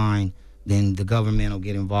pushing the line, then the government will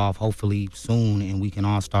get involved hopefully soon, and we can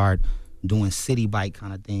all start doing city bike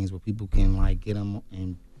kind of things where people can get them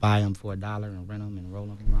and buy them for $1 and rent them and roll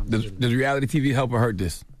them around the city. Does reality TV help or hurt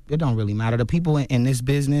this? It don't really matter. The people in this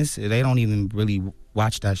business, they don't even really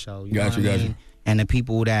watch that show. You know what I mean? And the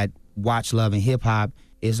people that watch Love and Hip Hop,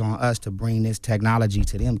 it's on us to bring this technology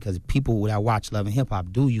to them, because people that watch Love and Hip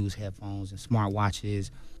Hop do use headphones and smart watches.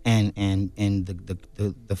 And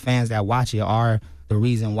the fans that watch it are the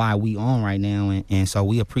reason why we on right now, and so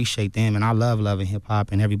we appreciate them, and I love Love and Hip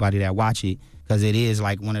Hop and everybody that watch it, because it is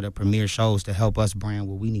like one of the premier shows to help us brand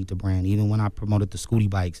what we need to brand. Even when I promoted the Scooty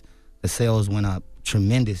bikes, the sales went up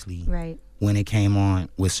tremendously when it came on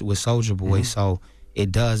with Soulja Boy. So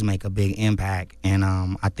it does make a big impact, and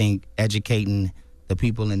I think educating the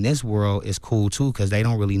people in this world is cool too, because they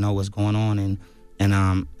don't really know what's going on and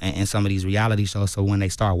some of these reality shows. So when they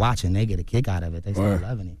start watching, they get a kick out of it. They start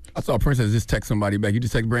loving it. I saw Princess just text somebody back. You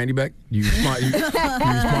just text Brandy back? You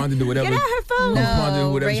responded to whatever? Get out her phone.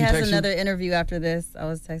 No, Ray has another interview after this. I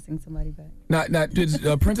was texting somebody back. Now, did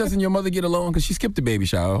Princess and your mother get along? Because she skipped the baby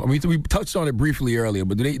shower. I mean, we touched on it briefly earlier,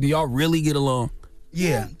 but do y'all really get along?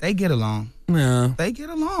 Yeah, they get along. Yeah. They get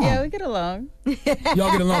along. Yeah, we get along. Y'all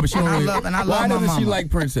get along, but she don't really. Why doesn't she like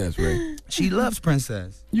Princess, Ray? She loves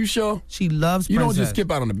Princess. You sure? She loves Princess. You don't just skip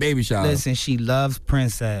out on the baby shower. Listen, she loves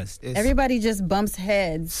Princess. Everybody just bumps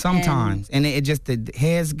heads. Sometimes. And it just, the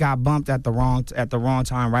heads got bumped at the wrong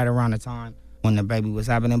time, right around the time when the baby was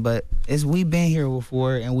happening. But we've been here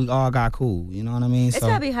before, and we all got cool. You know what I mean? It's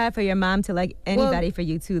probably hard for your mom to like anybody for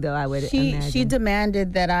you too, though, I would imagine. She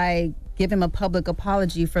demanded that I give him a public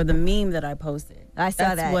apology for the meme that I posted. I saw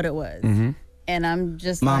that. That's what it was. And I'm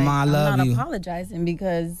just Mama, I love I'm not you. apologizing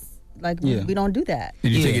because we don't do that.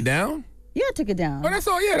 Did you take it down? Yeah, I took it down. Oh, that's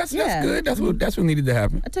all. Yeah, that's good. That's what needed to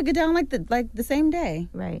happen. I took it down like the same day.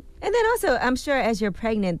 Right. And then also, I'm sure as you're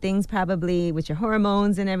pregnant, things probably with your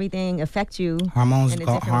hormones and everything affect you. Hormones.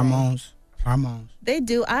 They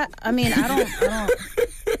do. I mean,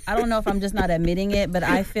 I don't know if I'm just not admitting it, but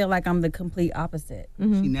I feel like I'm the complete opposite. She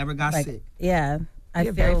never got sick. Yeah. I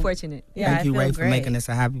You're feel very fortunate. Yeah, Thank you, Ray, for making this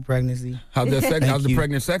a happy pregnancy. How's the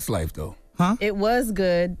pregnant sex life, though? Huh? It was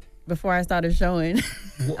good before I started showing.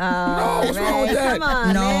 No, what's wrong with that? Come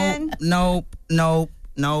on, man. No.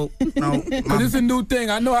 But it's a new thing.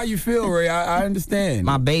 I know how you feel, Ray. I understand.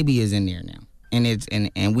 My baby is in there now, and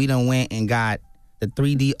we done went and got the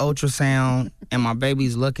 3D ultrasound, and my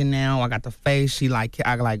baby's looking now. I got the face. I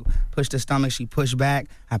push the stomach. She pushed back.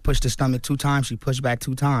 I pushed the stomach 2 times. She pushed back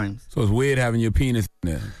 2 times. So it's weird having your penis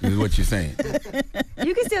in there, is what you're saying.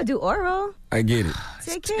 You can still do oral. I get it.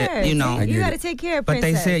 Take care. You know, you got to take care of But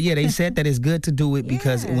Princess. they said that it's good to do it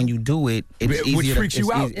because when you do it, it's easier. Which freaks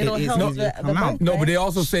you out. It'll help the come out. No, but they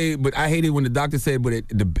also say, but I hate it when the doctor said, but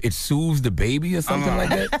it soothes the baby or something like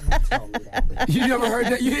that. You never heard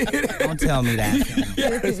that? You hear that? Don't tell me that.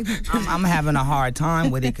 Yes. I'm having a hard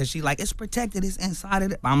time with it because she like, it's protected, it's inside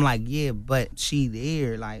of it. I'm like, yeah, but she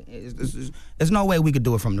there. Like, there's no way we could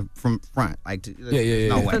do it from front. Like,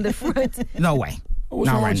 no way. From the front. No way. What's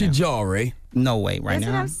wrong with your jaw, Ray? No way right That's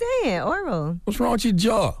now. what I'm saying. Oral. What's wrong with your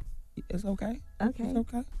jaw? It's okay. Okay. It's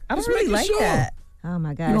okay. I don't Just really making like sure. that. Oh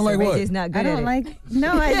my God. You don't like Ray what? J's not good I at don't it. like.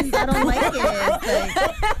 No, I don't like it.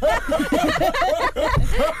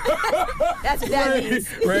 That's what that means.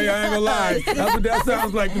 Ray, I ain't gonna lie. That's what that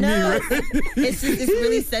sounds like to me, Ray. It's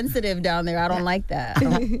really sensitive down there. I don't like that.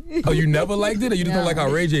 Oh, you never liked it, or you just don't like how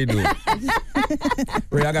Ray J do it?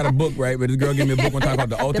 Ray, I got a book, right? But this girl gave me a book one time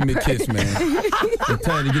called The Ultimate Kiss, man. I'm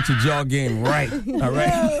telling you to get your jaw game right. All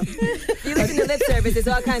right. You listen to Lip Service. There's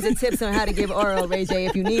all kinds of tips on how to give oral, Ray J,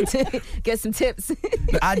 if you need to get some tips.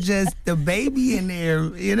 The baby in there,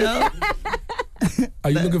 you know?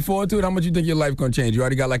 Are you looking forward to it? How much you think your life gonna change? You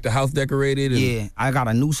already got like the house decorated? Yeah, I got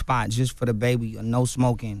a new spot just for the baby, a no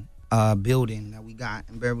smoking building that we got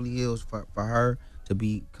in Beverly Hills for her to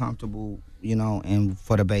be comfortable, you know, and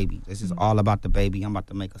for the baby. This is all about the baby. I'm about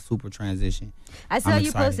to make a super transition. I saw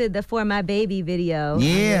you posted the For My Baby video on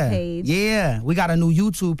your page. Yeah. We got a new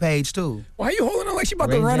YouTube page too. Why are you holding her like she about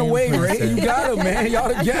to run away, Ray? You got her, man.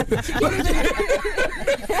 Y'all together.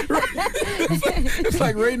 It's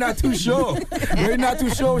like Ray not too sure. Ray not too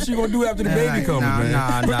sure what she gonna do after the baby comes, man.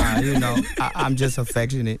 Nah. You know, I'm just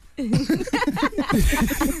affectionate. You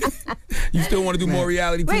still want to do more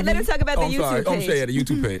reality TV? Wait, let him talk about the YouTube page. I'm saying the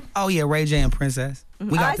YouTube page. Oh yeah, Ray J and Princess.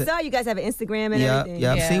 I saw you guys have an Instagram and everything.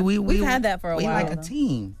 Yeah. See, we've had that for a while. We like a though.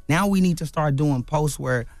 team. Now we need to start doing posts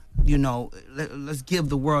where, you know, let's give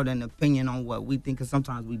the world an opinion on what we think, because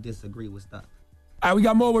sometimes we disagree with stuff. All right, we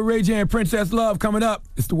got more with Ray J and Princess Love coming up.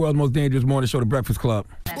 It's the world's most dangerous morning show, The Breakfast Club.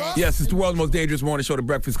 Yes, it's the world's most dangerous morning show, The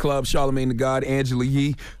Breakfast Club. Charlamagne the God, Angela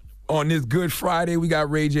Yee. On this Good Friday, we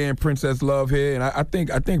got Ray J and Princess Love here, and I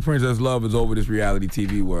think Princess Love is over this reality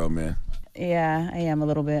TV world, man. Yeah, I am a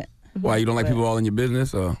little bit. Why, you don't like people all in your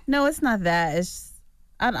business, or? No, it's not that. It's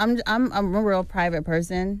I'm a real private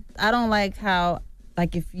person. I don't like how,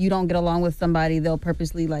 like, if you don't get along with somebody, they'll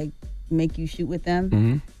purposely like make you shoot with them.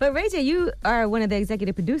 Mm-hmm. But Ray J, you are one of the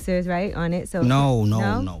executive producers, right, on it? So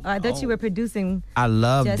No. I thought you were producing. I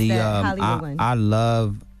love just the that Hollywood one. I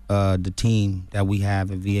love the team that we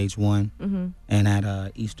have at VH1 and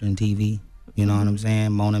at Eastern TV. You know what I'm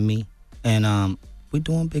saying? Mona Me. And we're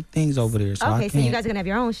doing big things over there. So Okay, so you guys are gonna have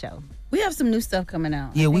your own show. We have some new stuff coming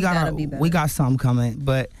out. Yeah, I we think that'll be got better. we got something coming,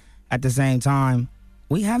 but at the same time,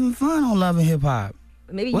 we having fun on Love and Hip Hop.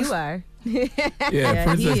 Maybe you are. Yeah,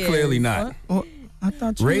 Princess he clearly is. not. Well, I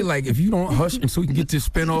thought you Ray, like, if you don't hush and so we can get this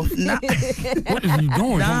spinoff, what is you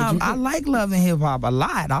doing? Nah, I like Love and Hip Hop a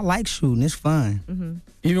lot. I like shooting. It's fun.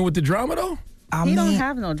 Even with the drama, though? He don't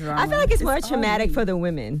have no drama. I feel like it's more traumatic for the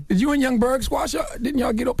women. Did you and Young Berg squash up? Didn't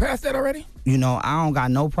y'all get up past that already? You know, I don't got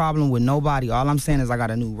no problem with nobody. All I'm saying is I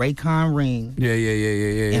got a new Raycon ring Yeah.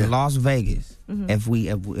 in Las Vegas. If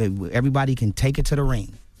everybody can take it to the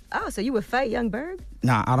ring. Oh, so you would fight Young Berg?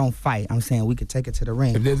 Nah, I don't fight. I'm saying we could take it to the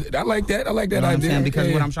ring. I like that. I like that You know what I'm idea. saying? Because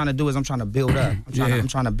yeah. what I'm trying to do is I'm trying to build up. I'm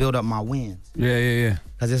trying to build up my wins. Yeah.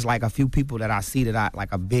 Because it's like a few people that I see that I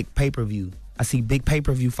like a big pay-per-view. I see big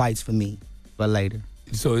pay-per-view fights for me, but later.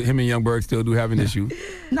 So him and Young Berg still do have an issue?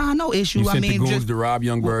 Nah, no issue. You I sent mean, the goons just to rob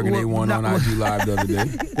Young Berg and they won on IG Live the other day.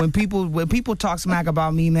 when people talk smack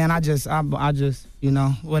about me, man, I just You know,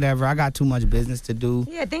 whatever. I got too much business to do.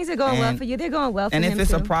 Yeah, things are going well for you. They're going well for him, And if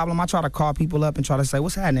it's too. a problem, I try to call people up and try to say,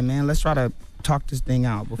 what's happening, man? Let's try to talk this thing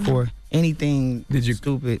out before anything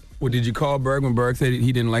stupid. Well, did you call Berg when Berg said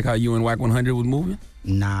he didn't like how you and Wack 100 was moving?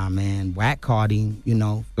 Nah, man. Wack called him, you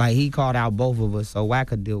know. Like, he called out both of us, so Wack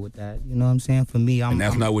could deal with that. You know what I'm saying? For me, And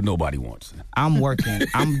that's not what nobody wants. I'm working.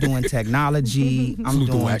 I'm doing technology. I'm Salute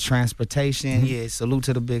to doing Wack. transportation. Yeah, salute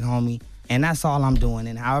to the big homie. And that's all I'm doing.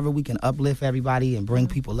 And however we can uplift everybody and bring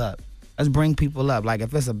people up. Let's bring people up. Like,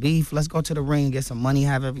 if it's a beef, let's go to the ring, get some money,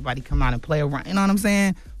 have everybody come out and play around. You know what I'm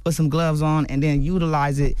saying? Put some gloves on and then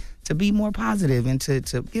utilize it to be more positive and to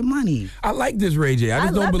get money. I like this Ray J. I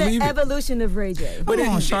just don't believe the it. evolution of Ray J. Come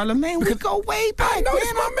on, Charlamagne. We go way back. I know,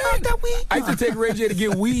 it's my man. I used to take Ray J to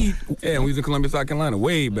get weed. Yeah, we was in Columbia, South Carolina,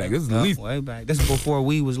 way back. This is at least way back. This is before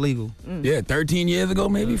weed was legal. Yeah, 13 years ago,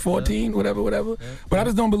 maybe 14, whatever. But I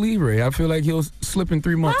just don't believe Ray. I feel like he'll slip in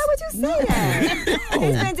 3 months. Why would you say that?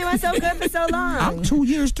 He's been doing so good for so long. I'm 2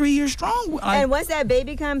 years, 3 years strong. And once that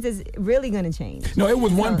baby comes, it's really going to change. No, it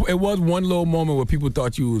was one little moment where people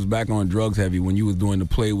thought you was back on drugs heavy when you was doing the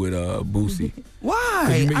play with Boosie.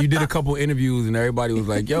 Why? You did a couple interviews and everybody was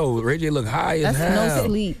like, "Yo, Ray J look high as hell." That's no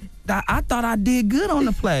sleep. I thought I did good on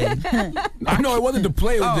the play. No, it wasn't the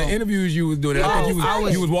play. It was the interviews you was doing. I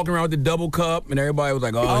think you was walking around with the double cup and everybody was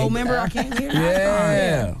like, "Oh, remember I came here?"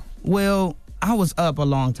 Yeah. Well, I was up a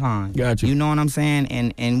long time. Gotcha. You know what I'm saying?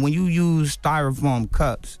 And when you use styrofoam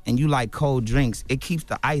cups and you like cold drinks, it keeps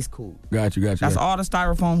the ice cool. Gotcha. That's all the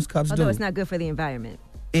styrofoam cups do. Although it's not good for the environment.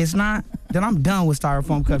 It's not? Then I'm done with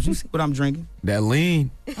styrofoam cups. You see what I'm drinking? That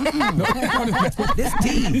lean. This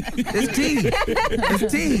tea.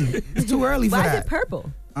 It's tea. It's too early for Why that. is it purple?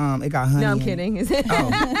 It got honey. No, I'm in it. kidding. Is it?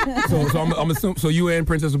 So I'm assuming. So you and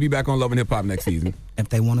Princess will be back on Love and Hip Hop next season. If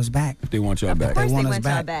they want us back. If they want y'all back. If they want us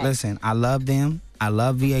back. Listen, I love them. I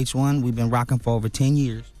love VH1. We've been rocking for over 10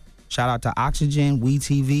 years. Shout out to Oxygen,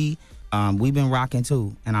 WeTV. We've been rocking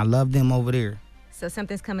too, and I love them over there. So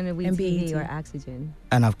something's coming to WeTV or Oxygen.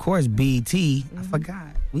 And of course, BET. I forgot.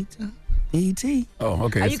 BET. Oh,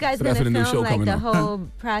 okay. Are you guys so going that's to the new film show like coming the on. whole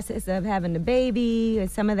process of having the baby or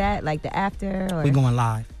some of that, like the after? Or? We going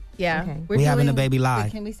live. Yeah. Okay. We having the baby live.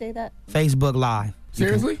 Wait, can we say that? Facebook Live.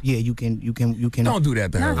 Seriously? You can. Don't do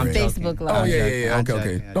that to her. Not Ray. Facebook Live. Oh yeah.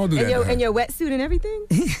 Okay. Don't do that. to her. And your wetsuit and everything?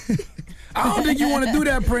 I don't think you want to do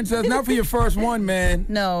that, Princess. Not for your first one, man.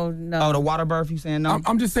 No. Oh, the water birth, you saying no?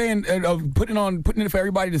 I'm just saying, putting it for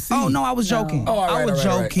everybody to see. Oh, no, I was joking. Oh, all right, I was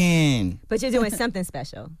all right. joking. But you're doing something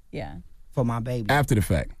special. Yeah. For my baby. After the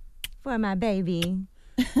fact. For my baby.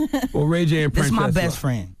 Well, Ray J and This Princess. is my best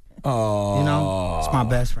friend. Oh. You know? It's my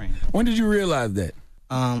best friend. When did you realize that?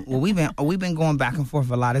 Well, we've been going back and forth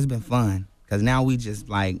a lot. It's been fun. Because now we just,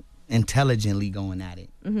 like, intelligently going at it.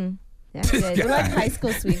 Mm-hmm. That's good. We're like high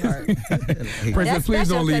school sweethearts. Princess, please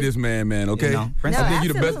don't leave this man, okay? You know, I think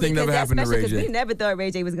you're the best thing that ever happened to Ray J. We never thought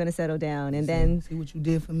Ray J was going to settle down, and then see what you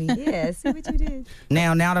did for me. Yeah, see what you did.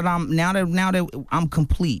 Now that I'm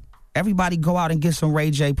complete, everybody go out and get some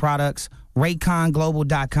Ray J products.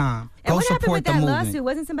 RayConGlobal.com. And Go what happened support with the that movement. lawsuit?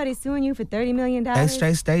 Wasn't somebody suing you for $30 million?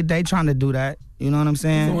 They trying to do that. You know what I'm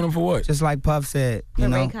saying? Suing them for what? Just like Puff said. For You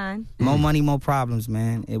know, Raycon? more money, more problems,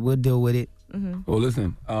 man. We'll deal with it. Mm-hmm. Well,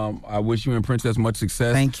 listen, I wish you and Princess much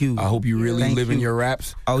success. Thank you. I hope you really Thank live in you. your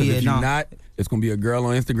raps. Oh, 'Cause yeah, if you're no. not, it's going to be a girl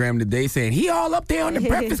on Instagram today saying, he all up there on the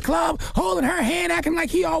Breakfast Club, holding her hand, acting like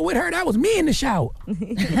he all with her. That was me in the shower.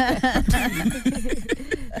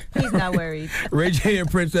 He's not worried. Ray J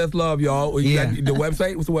and Princess love, y'all. You got the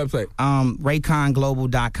website? What's the website?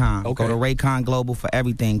 RayConGlobal.com. Okay. Go to Raycon Global for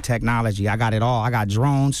everything technology. I got it all. I got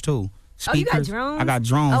drones, too. Oh, you got Speakers. drones? I got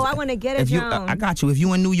drones. Oh, I want to get a drone. I got you. If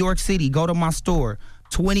you in New York City, go to my store,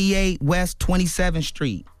 28 West 27th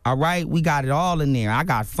Street. All right? We got it all in there. I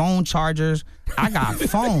got phone chargers. I got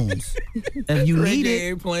phones. If you need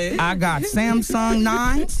it, I got Samsung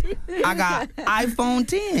 9s. I got iPhone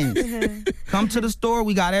 10s. Come to the store.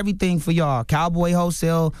 We got everything for y'all. Cowboy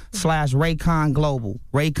Wholesale / Raycon Global.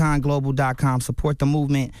 RayConGlobal.com. Support the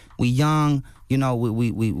movement. We young. You know,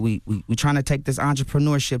 we trying to take this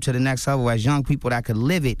entrepreneurship to the next level as young people that could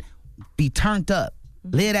live it, be turned up,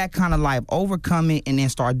 live that kind of life, overcome it, and then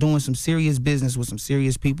start doing some serious business with some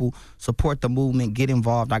serious people, support the movement, get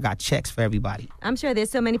involved. I got checks for everybody. I'm sure there's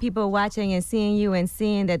so many people watching and seeing you and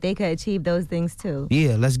seeing that they could achieve those things too.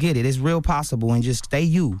 Yeah, let's get it. It's real possible, and just stay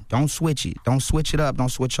you. Don't switch it. Don't switch it up. Don't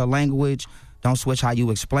switch your language. Don't switch how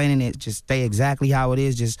you explaining it. Just stay exactly how it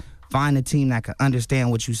is. Just find a team that can understand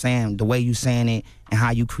what you saying, the way you saying it, and how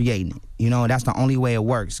you creating it. You know, that's the only way it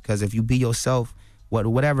works. Because if you be yourself,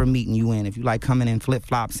 whatever meeting you in, if you like coming in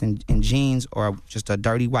flip-flops and jeans or just a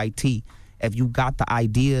dirty white tee, if you got the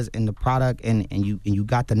ideas and the product and you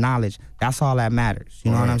got the knowledge, that's all that matters.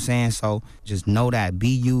 You know what I'm saying? So just know that. Be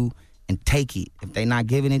you and take it. If they not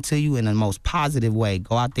giving it to you in the most positive way,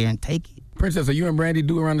 go out there and take it. Princess, are you and Brandy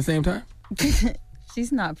due around the same time?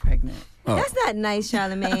 She's not pregnant. Oh. That's not nice,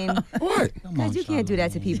 Charlamagne. What? Because you can't do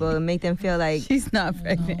that to people and make them feel like she's not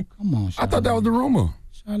pregnant. Come on, Charlamagne. I thought that was the rumor.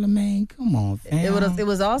 Charlamagne, come on, fam. It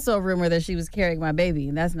was also a rumor that she was carrying my baby,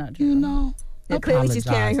 and that's not true. You know. Clearly she's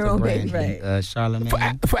carrying her own baby. Right.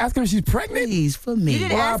 Charlamagne. For asking if she's pregnant? Please, for me. You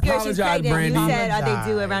didn't Well, I ask her if she's apologize, pregnant. Brandy. You said, are they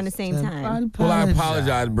due around the same time? Well, I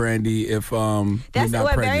apologize, Brandy, if That's you're not a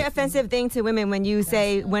very pregnant. offensive thing to women when you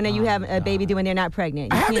say, when are you having a baby due when they're not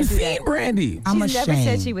pregnant. I You haven't can't do seen that. Brandy. I'm She's never ashamed.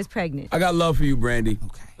 said she was pregnant. I got love for you, Brandy.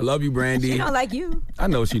 Okay. I love you, Brandy. She don't like you. I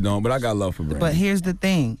know she don't, but I got love for Brandy. But here's the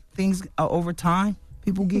thing. Things over time,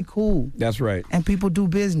 people get cool. That's right. And people do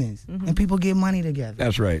business. And people get money together.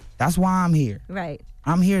 That's right. That's why I'm here. Right.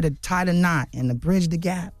 I'm here to tie the knot and to bridge the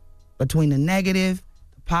gap between the negative,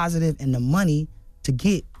 the positive, and the money to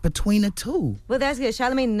get between the two. Well, that's good.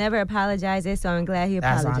 Charlamagne never apologizes, so I'm glad he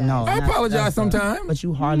That's apologized. I know. I apologize That's sometimes. But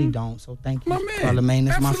you hardly don't, so thank you. My man. Charlamagne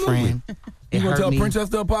is my Absolutely. friend. You It gonna hurt tell me. Princess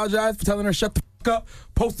to apologize for telling her shut the f up,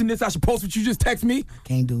 posting this? I should post what you just text me.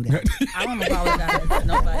 Can't do that. I don't apologize to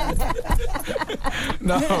nobody.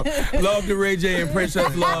 No, love to Ray J and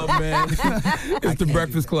Princess Love, man. It's the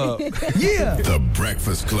Breakfast Club. Yeah. The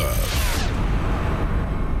Breakfast Club.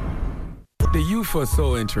 The youth are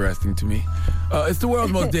so interesting to me. It's the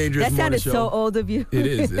world's most dangerous That morning sounded show. so old of you. It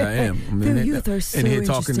is. I am. I mean, The youth are so and here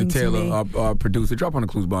talking to interesting to Taylor, me. our producer. Drop on the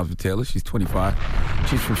clues bombs for Taylor. She's 25.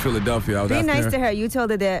 She's from Philadelphia. I was Be asking nice her. to her. You told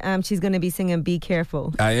her that she's going to be singing Be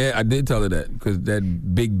Careful. I did tell her that because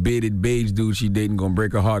that big bearded beige dude she dating gonna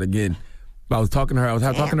break her heart again. But I was talking to her. I was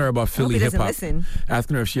talking to her about Philly he hip doesn't hop. listen.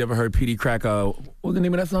 Asking her if she ever heard Petey Crack. What was the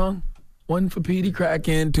name of that song? One for Petey Crack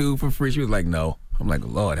and two for free. She was like, no. I'm like,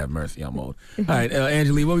 Lord have mercy, I'm old. All right,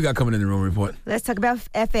 Angelique, what we got coming in the room report? Let's talk about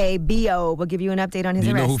FABO. We'll give you an update on his Do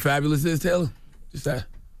you arrest. know who Fabulous is, Taylor? Just that.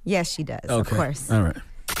 Yes, she does. Okay. Of course. All right.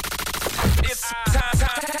 It's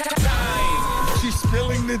time. She's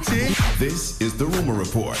spilling the tea. This is the Rumor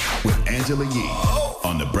Report with Angela Yee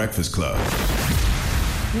on The Breakfast Club.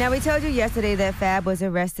 Now, we told you yesterday that Fab was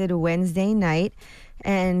arrested Wednesday night,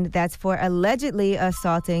 and that's for allegedly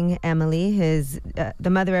assaulting Emily, the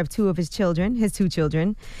mother of two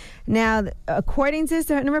children. Now, according to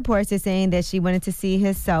certain reports, they're saying that she wanted to see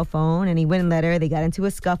his cell phone, and he wouldn't let her. They got into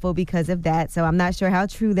a scuffle because of that, so I'm not sure how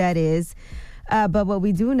true that is. But what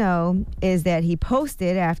we do know is that he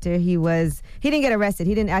posted after he didn't get arrested.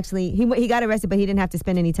 He got arrested, but he didn't have to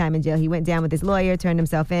spend any time in jail. He went down with his lawyer, turned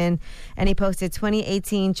himself in, and he posted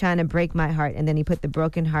 2018 trying to break my heart, and then he put the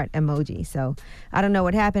broken heart emoji. So I don't know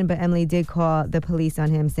what happened, but Emily did call the police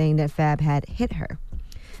on him saying that Fab had hit her.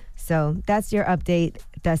 So that's your update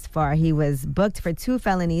thus far. He was booked for 2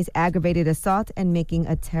 felonies, aggravated assault, and making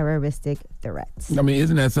a terroristic threat. I mean,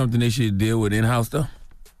 isn't that something they should deal with in-house, though?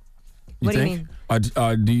 What do you mean?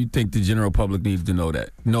 Or do you think the general public needs to know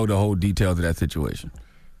the whole details of that situation?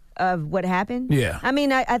 Of what happened? Yeah. I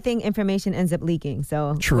mean, I think information ends up leaking.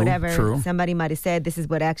 So whatever somebody might have said, this is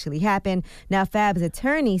what actually happened. Now, Fab's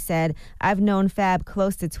attorney said, I've known Fab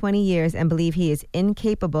close to 20 years and believe he is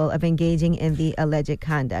incapable of engaging in the alleged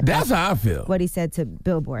conduct. That's how I feel. What he said to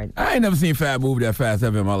Billboard. I ain't never seen Fab move that fast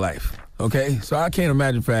ever in my life. Okay? So I can't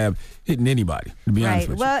imagine Fab hitting anybody, to be honest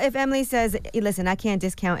with you. Well, if Emily says, listen, I can't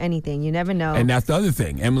discount anything. You never know. And that's the other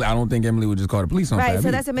thing. I don't think Emily would just call the police on Fab. Right, so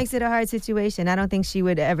either. that's what makes it a hard situation. I don't think she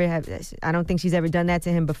would ever I don't think she's ever done that to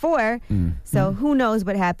him before. So who knows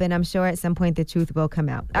what happened. I'm sure at some point the truth will come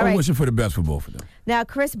out. All I'm right. wishing for the best for both of them. Now,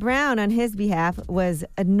 Chris Brown, on his behalf, was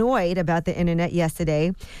annoyed about the internet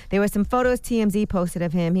yesterday. There were some photos TMZ posted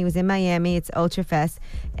of him. He was in Miami. It's Ultra Fest.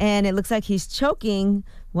 And it looks like he's choking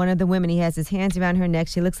one of the women. He has his hands around her neck.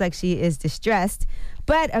 She looks like she is distressed.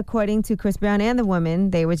 But according to Chris Brown and the woman,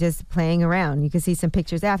 they were just playing around. You can see some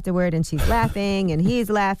pictures afterward, and she's laughing, and he's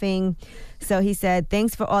laughing. So he said,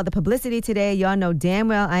 thanks for all the publicity today. Y'all know damn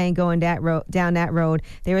well I ain't going down that road.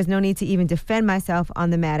 There is no need to even defend myself on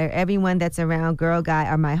the matter. Everyone that's around, girl, guy,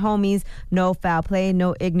 are my homies. No foul play,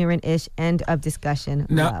 no ignorant-ish. End of discussion.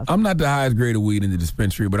 Now, Love. I'm not the highest grade of weed in the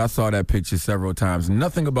dispensary, but I saw that picture several times.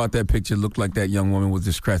 Nothing about that picture looked like that young woman was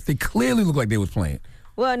distressed. They clearly looked like they was playing.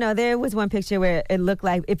 Well, no, there was one picture where it looked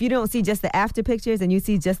like, if you don't see just the after pictures and you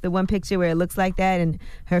see just the one picture where it looks like that and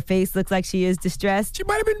her face looks like she is distressed. She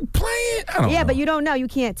might have been playing. I don't know. But you don't know. You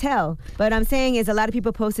can't tell. But I'm saying is a lot of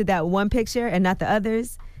people posted that one picture and not the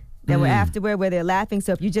others that were afterward where they're laughing.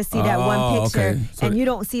 So if you just see that one picture okay. So and you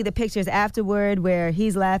don't see the pictures afterward where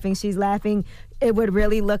he's laughing, she's laughing, it would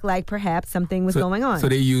really look like perhaps something was going on. So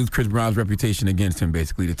they used Chris Brown's reputation against him,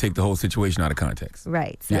 basically, to take the whole situation out of context.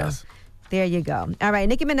 Right. So yes. There you go. All right.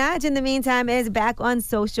 Nicki Minaj, in the meantime, is back on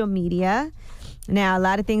social media. Now, a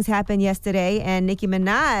lot of things happened yesterday, and Nicki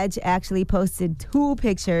Minaj actually posted 2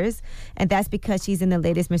 pictures, and that's because she's in the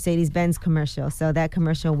latest Mercedes-Benz commercial. So that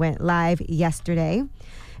commercial went live yesterday.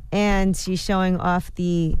 And she's showing off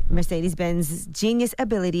the Mercedes-Benz genius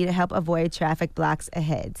ability to help avoid traffic blocks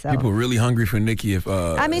ahead. So people are really hungry for Nicki.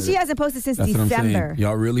 I mean, she hasn't posted since that's December. What I'm saying.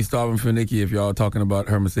 Y'all really starving for Nicki if y'all talking about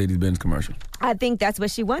her Mercedes-Benz commercial. I think that's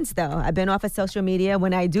what she wants, though. I've been off of social media.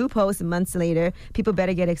 When I do post months later, people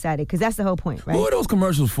better get excited because that's the whole point, right? Who are those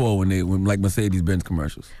commercials for when like Mercedes-Benz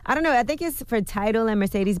commercials? I don't know. I think it's for Tidal and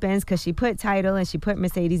Mercedes-Benz because she put Tidal and she put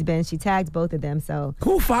Mercedes-Benz. She tagged both of them. So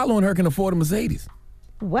who following her can afford a Mercedes?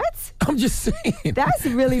 What? I'm just saying. That's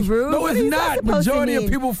really rude. No, it's not. Majority of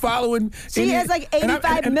people following. She has like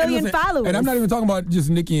 85 million followers. And I'm not even talking about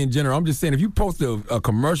just Nicki in general. I'm just saying if you post a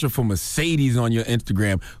commercial for Mercedes on your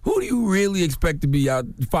Instagram, who do you really expect to be out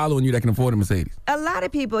following you that can afford a Mercedes? A lot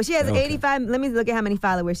of people. She has 85. Let me look at how many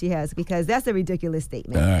followers she has because that's a ridiculous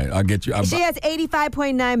statement. All right, I'll get you. She has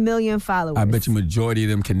 85.9 million followers. I bet you majority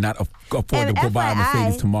of them cannot afford to go buy a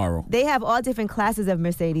Mercedes tomorrow. They have all different classes of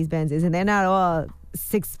Mercedes-Benzes, and they're not all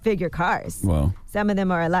 6-figure cars. Well, some of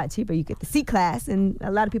them are a lot cheaper. You get the C class, and a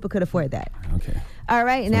lot of people could afford that. Okay. All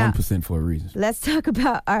right, it's now 1% for a reason. Let's talk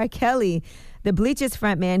about R. Kelly. The Bleachers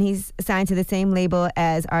frontman, he's signed to the same label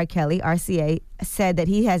as R. Kelly, RCA, said that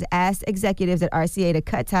he has asked executives at RCA to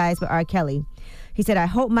cut ties with R. Kelly. He said, "I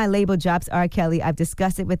hope my label drops R. Kelly. I've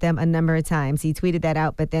discussed it with them a number of times." He tweeted that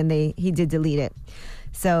out, but then he did delete it.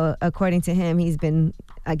 So according to him, he's been,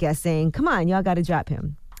 I guess, saying, "Come on, y'all got to drop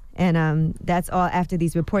him." And that's all after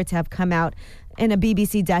these reports have come out in a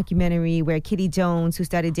BBC documentary where Kitty Jones, who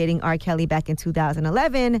started dating R. Kelly back in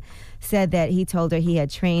 2011, said that he told her he had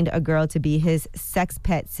trained a girl to be his sex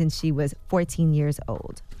pet since she was 14 years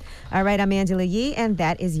old. All right, I'm Angela Yee, and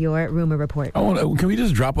that is your Rumor Report. Can we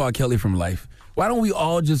just drop R. Kelly from life? Why don't we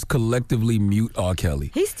all just collectively mute R.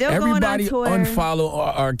 Kelly? He's still going on tour. Everybody unfollow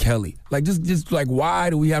R. Kelly. Like, just like, why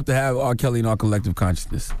do we have to have R. Kelly in our collective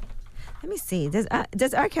consciousness? Let me see.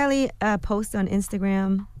 Does R. Kelly post on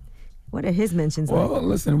Instagram? What are his mentions like? Well,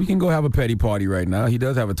 listen, we can go have a petty party right now. He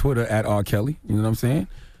does have a Twitter at R. Kelly. You know what I'm saying?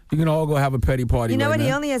 You can all go have a petty party right now. You know what?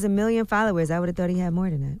 He only has 1 million followers. I would have thought he had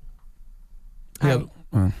more than that.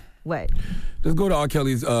 Yeah. What? Just go to R.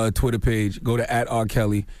 Kelly's Twitter page. Go to @R.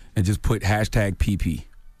 Kelly and just put #PP.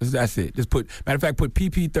 That's it. Just matter of fact, put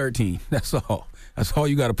PP13. That's all. That's all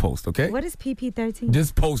you got to post, okay? What is PP13?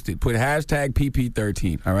 Just post it. Put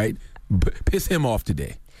 #PP13, all right? Piss him off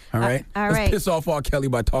today, all right? Let's piss off R. Kelly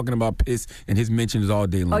by talking about piss and his mentions all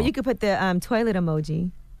day long. Oh, you could put the toilet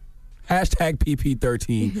emoji.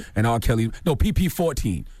 #PP13 and R. Kelly. No,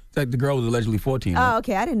 PP14. It's like the girl was allegedly 14. Oh,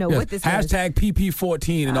 okay. I didn't know what this was.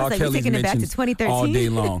 #PP14 and R. Kelly's mentions all day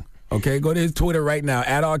long. Okay, go to his Twitter right now,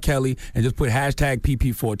 @R. Kelly, and just put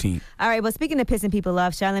 #PP14. All right, well, speaking of pissing people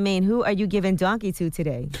off, Charlamagne, who are you giving donkey to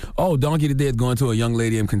today? Oh, donkey today is going to a young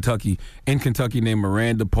lady in Kentucky named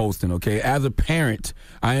Miranda Poston, okay? As a parent,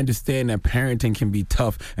 I understand that parenting can be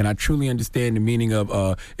tough, and I truly understand the meaning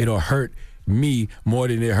of it'll hurt me more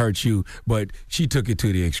than it hurts you, but she took it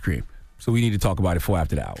to the extreme. So we need to talk about it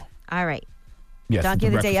after the hour. All right. Yes, donkey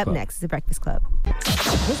of the day up Club. next. It's the Breakfast Club.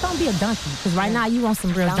 This don't be a donkey, because right now you want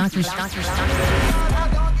some real donkey. It's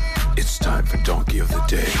time for Donkey of the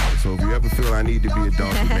Day. So if you ever feel I need to be a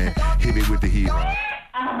donkey, man, hit me with the heat.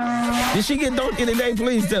 Did she get donkey today?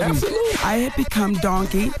 Please tell me. I have become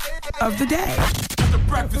donkey of the day. The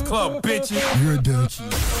Breakfast Club, bitches. You're a donkey.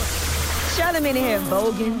 Charlamagne in here,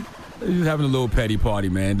 Bogan. Just having a little petty party,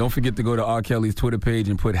 man. Don't forget to go to R. Kelly's Twitter page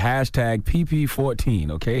and put #PP14,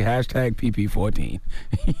 okay? #PP14.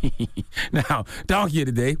 Now, donkey of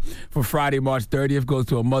the day for Friday, March 30th goes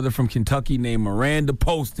to a mother from Kentucky named Miranda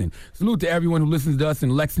Poston. Salute to everyone who listens to us in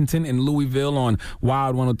Lexington and Louisville on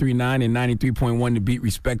Wild 103.9 and 93.1 The Beat,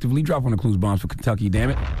 respectively. Drop on the clues bombs for Kentucky, damn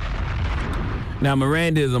it. Now,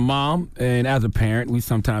 Miranda is a mom, and as a parent, we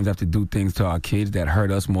sometimes have to do things to our kids that hurt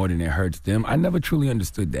us more than it hurts them. I never truly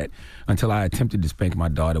understood that until I attempted to spank my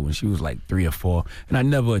daughter when she was like 3 or 4, and I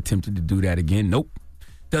never attempted to do that again. Nope.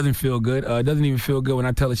 Doesn't feel good. Doesn't even feel good when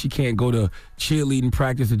I tell her she can't go to cheerleading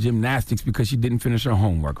practice or gymnastics because she didn't finish her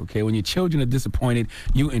homework, okay? When your children are disappointed,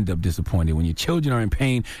 you end up disappointed. When your children are in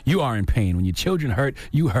pain, you are in pain. When your children hurt,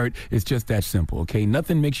 you hurt. It's just that simple, okay?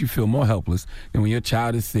 Nothing makes you feel more helpless than when your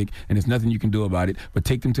child is sick and there's nothing you can do about it but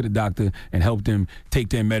take them to the doctor and help them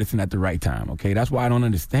take their medicine at the right time, okay? That's why I don't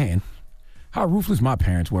understand how ruthless my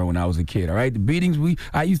parents were when I was a kid, all right? The beatings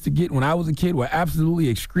I used to get when I was a kid were absolutely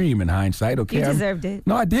extreme in hindsight, okay? You deserved it.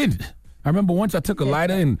 No, I didn't. I remember once I took a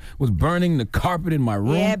lighter and was burning the carpet in my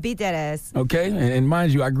room. Yeah, beat that ass. Okay, and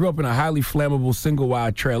mind you, I grew up in a highly flammable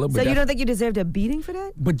single-wide trailer. But so you don't think you deserved a beating for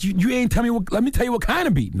that? But you ain't tell me let me tell you what kind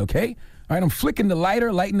of beating, okay? All right, I'm flicking the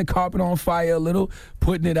lighter, lighting the carpet on fire a little,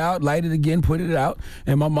 putting it out, light it again, put it out.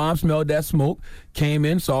 And my mom smelled that smoke, came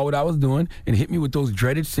in, saw what I was doing, and hit me with those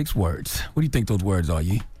dreaded 6 words. What do you think those words are,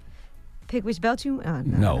 Yee? Pick which belt you? Oh,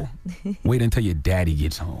 no. Wait until your daddy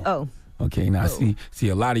gets home. Oh. Okay, now see,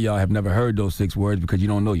 a lot of y'all have never heard those 6 words because you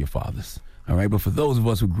don't know your fathers. All right, but for those of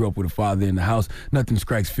us who grew up with a father in the house, nothing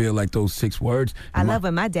strikes fear like those 6 words. I love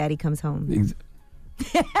when my daddy comes home.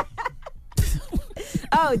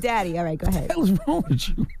 Oh, daddy. All right, go ahead. What the hell is wrong with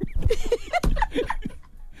you?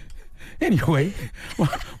 Anyway,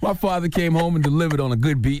 my father came home and delivered on a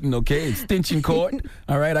good beating, okay? Extension cord.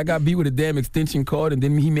 All right, I got beat with a damn extension cord, and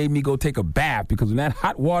then he made me go take a bath because when that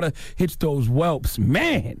hot water hits those whelps,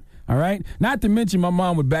 man. All right? Not to mention my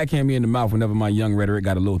mom would backhand me in the mouth whenever my young rhetoric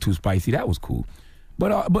got a little too spicy. That was cool.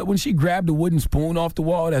 But when she grabbed a wooden spoon off the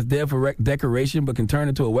wall that's there for decoration but can turn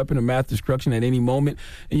into a weapon of mass destruction at any moment,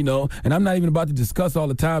 you know, and I'm not even about to discuss all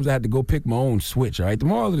the times I had to go pick my own switch, all right? The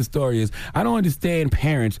moral of the story is I don't understand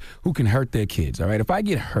parents who can hurt their kids, all right? If I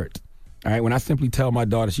get hurt, all right, when I simply tell my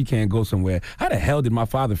daughter she can't go somewhere, how the hell did my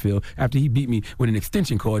father feel after he beat me with an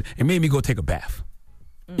extension cord and made me go take a bath?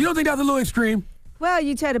 You don't think that's a little extreme? Well,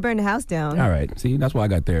 you tried to burn the house down. All right. See, that's why I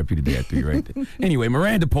got therapy today at 3 right there. Anyway,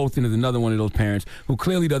 Miranda Poston is another one of those parents who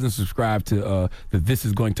clearly doesn't subscribe to the this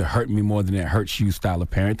is going to hurt me more than it hurts you style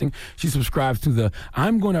of parenting. She subscribes to the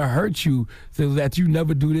I'm going to hurt you so that you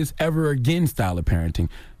never do this ever again style of parenting.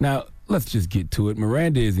 Now, let's just get to it.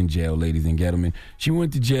 Miranda is in jail, ladies and gentlemen. She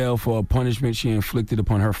went to jail for a punishment she inflicted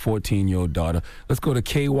upon her 14-year-old daughter. Let's go to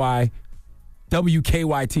WKYT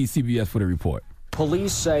CBS for the report.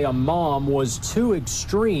 Police say a mom was too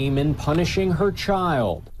extreme in punishing her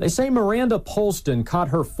child. They say Miranda Polston caught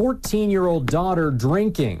her 14-year-old daughter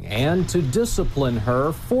drinking and, to discipline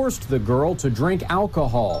her, forced the girl to drink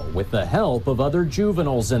alcohol with the help of other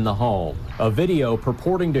juveniles in the home. A video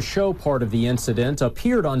purporting to show part of the incident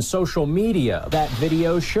appeared on social media. That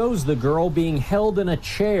video shows the girl being held in a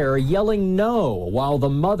chair yelling no while the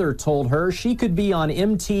mother told her she could be on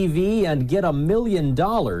MTV and get $1 million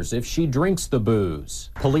if she drinks the booze.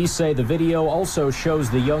 Police say the video also shows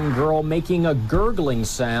the young girl making a gurgling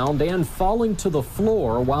sound and falling to the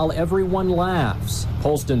floor while everyone laughs.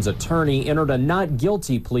 Polston's attorney entered a not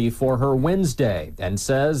guilty plea for her Wednesday and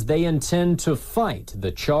says they intend to fight the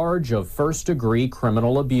charge of first-degree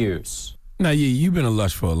criminal abuse. Now, you've been a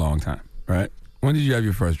lush for a long time, right? When did you have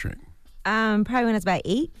your first drink? Probably when I was about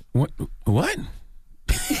 8. What?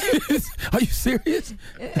 Are you serious?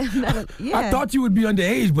 Yeah. I thought you would be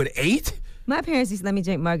underage, but 8? My parents used to let me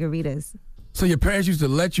drink margaritas. So your parents used to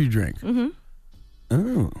let you drink? Mm-hmm.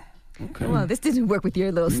 Oh, okay. Well, this didn't work with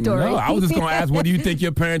your little story. No, I was just going to ask, what do you think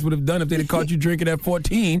your parents would have done if they'd have caught you drinking at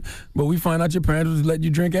 14, but we find out your parents would let you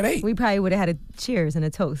drink at 8? We probably would have had a cheers and a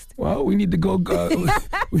toast. Well, we need to go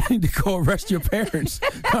arrest your parents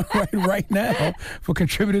right now for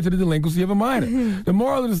contributing to the delinquency of a minor. The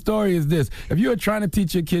moral of the story is this. If you are trying to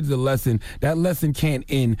teach your kids a lesson, that lesson can't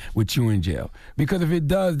end with you in jail. Because if it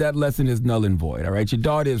does, that lesson is null and void, all right? Your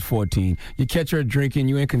daughter is 14. You catch her drinking.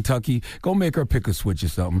 You in Kentucky. Go make her pick a switch or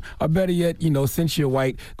something. Or better yet, since you're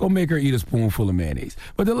white, go make her eat a spoonful of mayonnaise.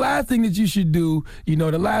 But the last thing that you should do, the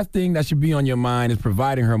last thing that should be on your mind is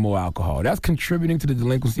providing her more alcohol. That's contributing to the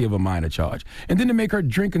delinquency of a minor charge. And then to make her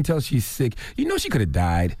drink until she's sick. She could have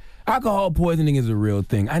died. Alcohol poisoning is a real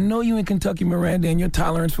thing. I know you in Kentucky, Miranda, and your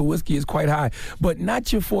tolerance for whiskey is quite high, but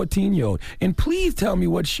not your 14-year-old. And please tell me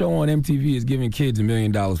what show on MTV is giving kids $1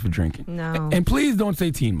 million for drinking. No. And please don't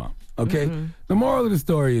say Teen Mom, okay? Mm-hmm. The moral of the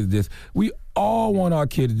story is this. We all want our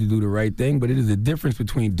kids to do the right thing, but it is a difference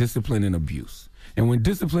between discipline and abuse. And when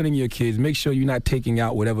disciplining your kids, make sure you're not taking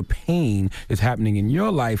out whatever pain is happening in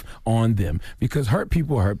your life on them. Because hurt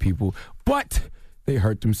people, but they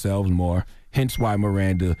hurt themselves more. Hence why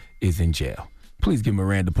Miranda is in jail. Please give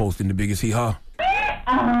Miranda Poston the biggest hee-haw.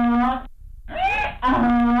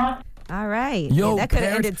 All right. Yo, that could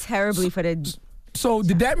have ended terribly for the... So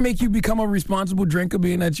did that make you become a responsible drinker,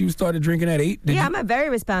 being that you started drinking at 8? I'm a very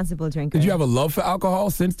responsible drinker. Did you have a love for alcohol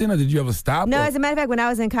since then, or did you ever stop? No, as a matter of fact, when I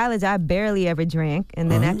was in college, I barely ever drank.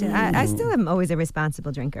 And then after, I still am always a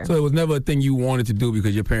responsible drinker. So it was never a thing you wanted to do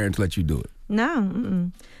because your parents let you do it? No.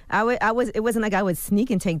 Mm-mm. It wasn't like I would sneak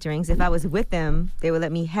and take drinks. If I was with them, they would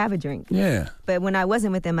let me have a drink. Yeah. But when I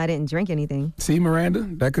wasn't with them, I didn't drink anything. See, Miranda,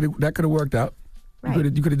 that could have worked out. Right.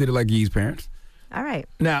 You could have did it like Yee's parents. All right.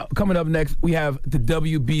 Now, coming up next, we have the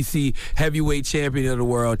WBC heavyweight champion of the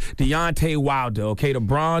world, Deontay Wilder, okay, the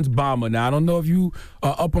bronze bomber. Now, I don't know if you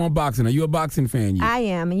are up on boxing. Are you a boxing fan? I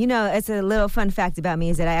am. You know, it's a little fun fact about me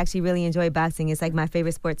is that I actually really enjoy boxing. It's like my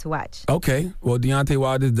favorite sport to watch. Okay. Well, Deontay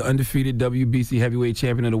Wilder is the undefeated WBC heavyweight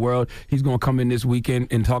champion of the world. He's going to come in this weekend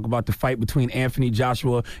and talk about the fight between Anthony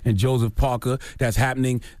Joshua and Joseph Parker that's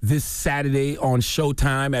happening this Saturday on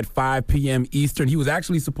Showtime at 5 p.m. Eastern. He was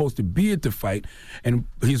actually supposed to be at the fight, and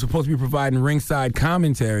he's supposed to be providing ringside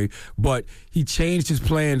commentary, but he changed his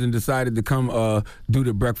plans and decided to come do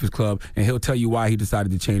the Breakfast Club, and he'll tell you why he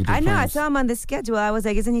decided to change his plans. I know. I saw him on the schedule. I was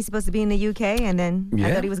like, isn't he supposed to be in the UK? And then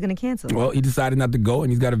I thought he was going to cancel. Well, he decided not to go,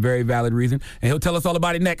 and he's got a very valid reason, and he'll tell us all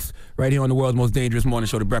about it next, right here on the world's most dangerous morning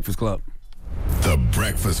show, The Breakfast Club. The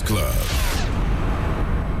Breakfast Club.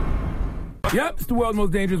 Yep, it's the world's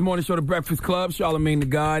most dangerous morning show, The Breakfast Club. Charlamagne the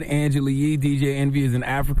God, Angela Yee, DJ Envy is in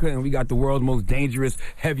Africa, and we got the world's most dangerous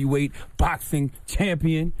heavyweight boxing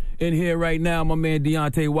champion in here right now, my man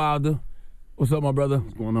Deontay Wilder. What's up, my brother?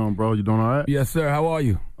 What's going on, bro? You doing all right? Yes, sir. How are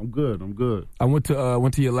you? I'm good. I went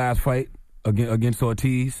to your last fight against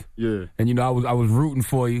Ortiz. Yeah. And you know I was rooting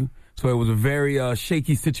for you. So it was a very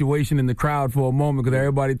shaky situation in the crowd for a moment because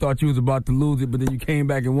everybody thought you was about to lose it, but then you came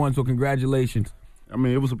back and won. So congratulations. I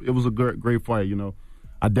mean, it was a great fight. You know,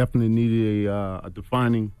 I definitely needed a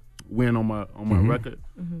defining win on my record.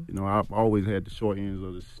 Mm-hmm. You know, I've always had the short ends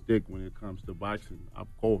of the stick when it comes to boxing. I've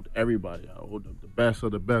called everybody. The best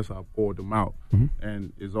of the best. I've called them out,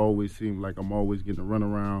 and it's always seemed like I'm always getting a run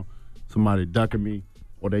around, somebody ducking me,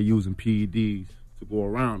 or they using PEDs to go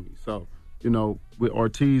around me. So, you know, with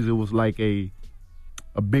Ortiz, it was like a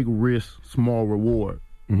big risk, small reward.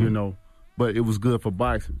 You know. But it was good for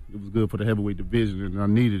boxing. It was good for the heavyweight division, and I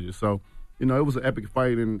needed it. So, you know, it was an epic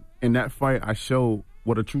fight, and in that fight, I showed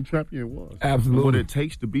what a true champion was. Absolutely. What it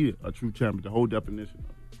takes to be a true champion, the whole definition of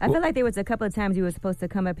it. I feel like there was a couple of times you were supposed to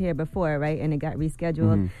come up here before, right? And it got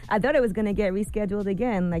rescheduled. I thought it was going to get rescheduled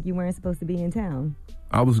again, like you weren't supposed to be in town.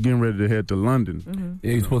 I was getting ready to head to London.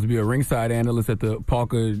 Yeah, you're supposed to be a ringside analyst at the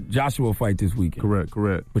Parker Joshua fight this weekend.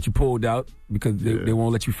 Correct. But you pulled out because they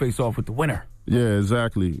won't let you face off with the winner. Yeah,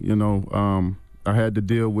 exactly. You know, I had to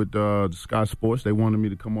deal with Sky Sports. They wanted me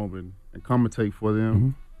to come over and commentate for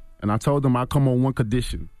them. And I told them I'd come on one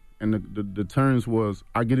condition. And the terms was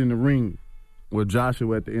I get in the ring with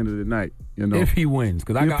Joshua at the end of the night. You know, if he wins,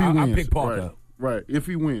 because I picked Parker. Right, if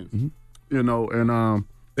he wins. You know, and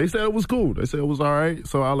they said it was cool. They said it was all right.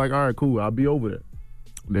 So I was like, all right, cool, I'll be over there.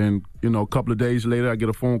 Then, you know, a couple of days later, I get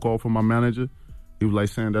a phone call from my manager. He was like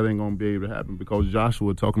saying that ain't going to be able to happen because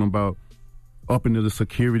Joshua talking about up into the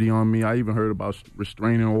security on me. I even heard about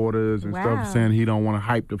restraining orders and stuff, saying he don't want to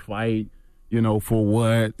hype the fight, you know, for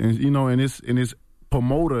what. And, you know, and his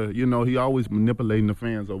promoter, you know, he always manipulating the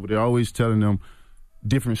fans over there, always telling them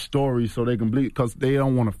different stories so they can bleed because they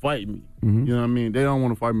don't want to fight me. You know what I mean? They don't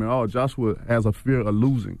want to fight me at all. Joshua has a fear of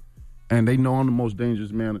losing, and they know I'm the most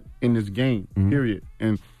dangerous man in this game, period.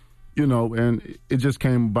 And, you know, and it just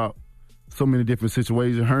came about so many different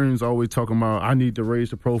situations. Hearn's always talking about, I need to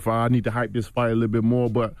raise the profile, I need to hype this fight a little bit more.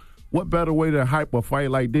 But what better way to hype a fight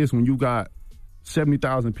like this when you got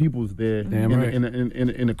 70,000 people there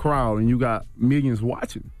in the crowd and you got millions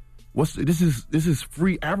watching? This is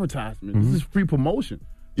free advertisement. This is free promotion.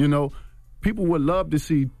 You know, people would love to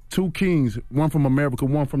see two kings, one from America,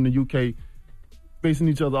 one from the UK, facing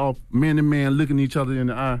each other off, man to man, looking each other in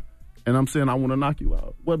the eye. And I'm saying, I want to knock you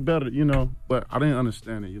out. What better, you know? But I didn't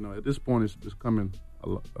understand it, you know. At this point, it's becoming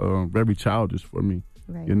very childish for me,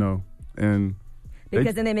 you know. And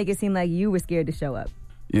because then they make it seem like you were scared to show up.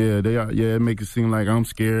 Yeah, they are. Yeah, it makes it seem like I'm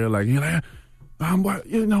scared. Like, you're like,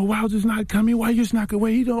 you know, Wilder's not coming. Why you not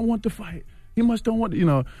away? He don't want to fight. He must don't want to, you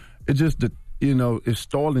know. It's just, it's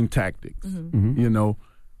stalling tactics, you know,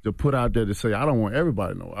 to put out there to say, I don't want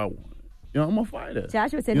everybody to know I want it. You know, I'm a fighter.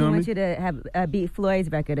 Joshua said he wants you to have beat Floyd's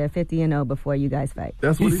record of 50-0 before you guys fight.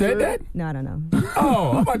 That's what he said? That? No, I don't know.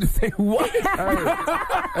 Oh, I'm about to say what? I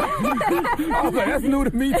was like, that's new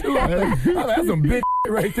to me too. I was like, that's some big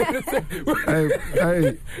right there.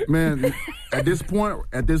 hey, man. At this point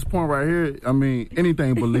right here, I mean,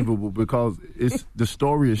 anything believable because it's the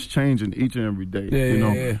story is changing each and every day.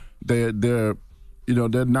 They're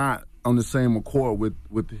not on the same accord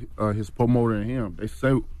with his promoter and him. They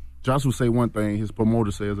say Joshua say one thing, his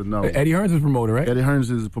promoter says another. Eddie Hearns is promoter, right? Eddie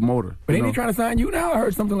Hearns is a promoter. But ain't he trying to sign you now? I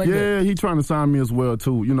heard something like that. Yeah, he trying to sign me as well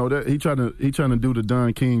too. You know that he trying to do the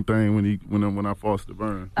Don King thing when I forced to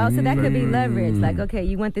burn. Oh, so that could be leverage. Like, okay,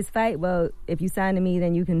 you want this fight? Well, if you sign to me,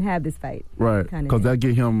 then you can have this fight. Right, because that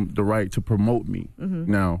give him the right to promote me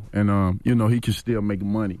now, and he can still make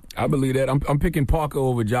money. I believe that. I'm picking Parker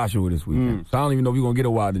over Joshua this weekend. So I don't even know if we're gonna get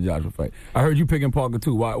a Wilder Joshua fight. I heard you picking Parker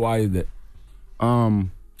too. Why is that?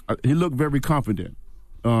 He looked very confident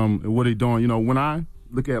in what he doing. You know, when I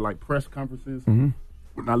look at like press conferences, when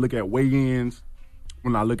I look at weigh-ins,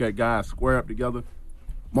 when I look at guys square up together,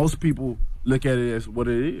 most people look at it as what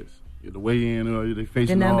it is. The weigh-in, or they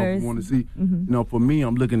facing off, want to see. You know, for me,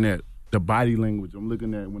 I'm looking at the body language. I'm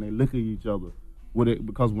looking at when they look at each other.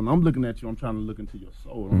 Because when I'm looking at you, I'm trying to look into your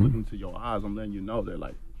soul. I'm looking into your eyes. I'm letting you know that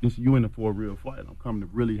like you in it for a real fight. I'm coming to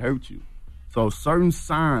really hurt you. So certain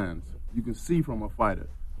signs you can see from a fighter,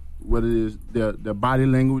 whether it is their body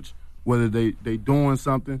language, whether they doing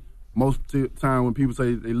something. Most time when people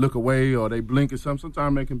say they look away or they blink or something,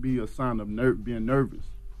 sometimes it can be a sign of being nervous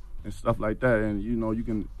and stuff like that. And you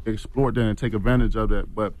can explore that and take advantage of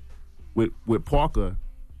that. But with Parker,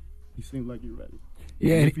 he seems like he's ready.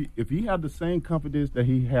 Yeah. If he have the same confidence that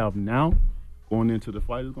he have now going into the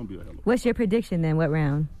fight, it's gonna be a hell of a fight. What's your prediction then? What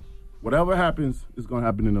round? Whatever happens, it's gonna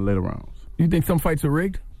happen in the later rounds. You think some fights are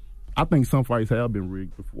rigged? I think some fights have been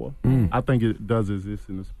rigged before. I think it does exist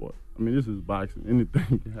in the sport. I mean, this is boxing.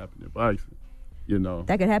 Anything can happen in boxing, you know.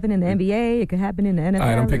 That could happen in the NBA. It could happen in the NFL. All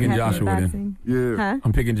right, I'm picking it could happen Joshua in then. Yeah. Huh?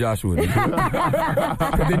 I'm picking Joshua then.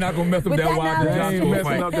 They're not going to mess up that Wilder Joshua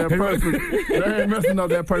fight. They ain't messing up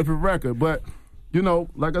that perfect record. But,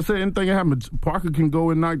 like I said, anything can happen. Parker can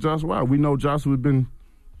go and knock Joshua out. We know Joshua's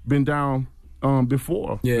been down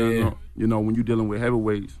before. Yeah. When you're dealing with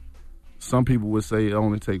heavyweights, some people would say it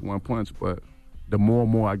only take one punch, but the more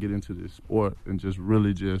and more I get into this sport and just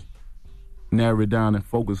really just narrow it down and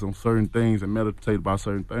focus on certain things and meditate about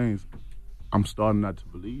certain things, I'm starting not to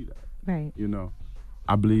believe that. Right.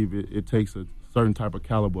 I believe it takes a certain type of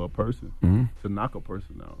caliber of person to knock a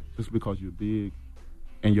person out. Just because you're big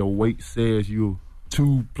and your weight says you're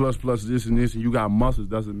 2 plus this and this and you got muscles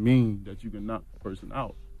doesn't mean that you can knock a person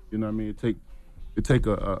out. You know what I mean? It take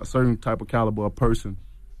a certain type of caliber of person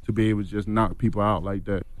to be able to just knock people out like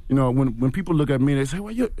that. When people look at me, they say,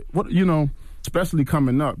 well, especially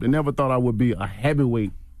coming up, they never thought I would be a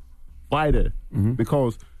heavyweight fighter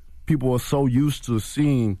because people are so used to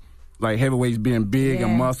seeing like heavyweights being big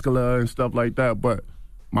and muscular and stuff like that. But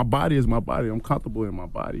my body is my body. I'm comfortable in my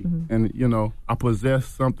body. And, I possess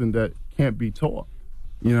something that can't be taught.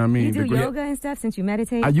 You know what I mean? You do yoga and stuff since you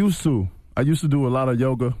meditate? I used to do a lot of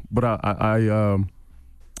yoga, but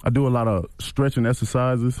I do a lot of stretching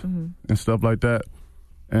exercises and stuff like that,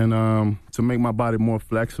 and to make my body more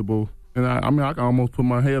flexible. And I can almost put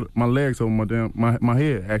my legs over my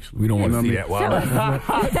head. Actually, we don't want to see that. Wow.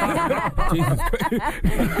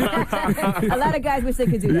 A lot of guys wish they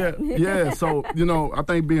could do that. Yeah. So I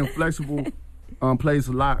think being flexible plays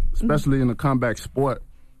a lot, especially in a combat sport.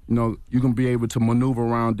 You can be able to maneuver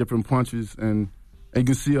around different punches, and you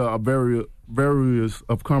can see a various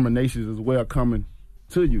of combinations as well coming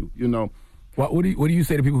to you. What do you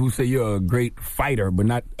say to people who say you're a great fighter but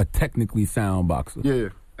not a technically sound boxer? Yeah,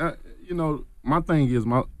 my thing is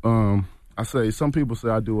I say some people say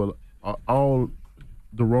I do all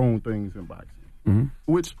the wrong things in boxing,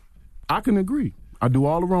 which I can agree. I do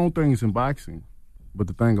all the wrong things in boxing, but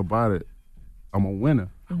the thing about it, I'm a winner.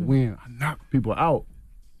 I win. I knock people out.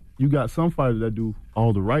 You got some fighters that do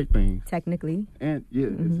all the right things technically, and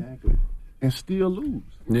exactly, and still lose.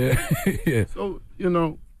 Yeah, yeah. So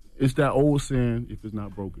it's that old saying: if it's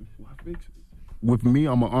not broken, why fix it? With me,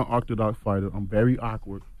 I'm an unorthodox fighter. I'm very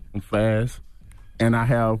awkward. I'm fast, and I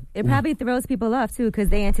have. It probably throws people off too because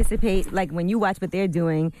they anticipate, like when you watch what they're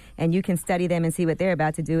doing, and you can study them and see what they're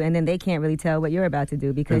about to do, and then they can't really tell what you're about to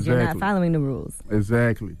do because you're not following the rules.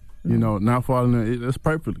 Exactly. Not following it. That's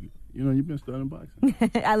perfectly. You've been studying boxing.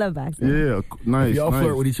 I love boxing. Yeah, nice. Y'all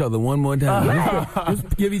flirt with each other one more time.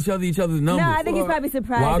 Just give each other's numbers. No, I think he's probably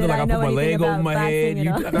surprised that I know anything about boxing.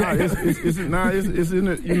 It's in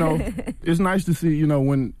it. It's nice to see.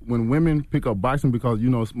 When women pick up boxing because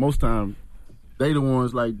most time they the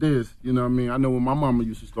ones like this. You know what I mean? I know when my mama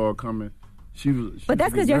used to start coming. But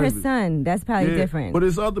that's because you're her son. That's probably different. But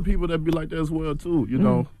it's other people that be like that as well too.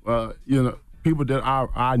 People that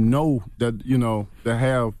I know that that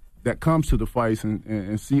have. That comes to the fights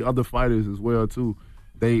and see other fighters as well too.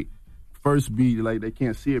 They first be like they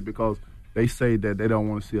can't see it because they say that they don't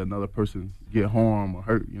want to see another person get harmed or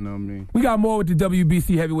hurt. You know what I mean? We got more with the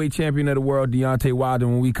WBC heavyweight champion of the world, Deontay Wilder.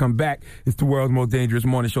 When we come back, it's the world's most dangerous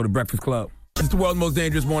morning show, The Breakfast Club. It's the world's most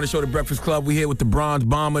dangerous morning show, The Breakfast Club. We here with the bronze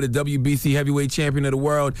bomber, the WBC heavyweight champion of the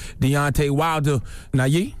world, Deontay Wilder.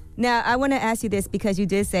 Nayi? Now, I want to ask you this because you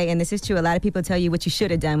did say, and this is true, a lot of people tell you what you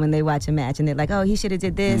should have done when they watch a match. And they're like, oh, he should have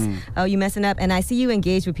did this. Oh, you messing up. And I see you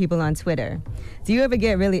engage with people on Twitter. Do you ever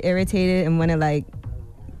get really irritated and want to, like,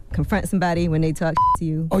 confront somebody when they talk to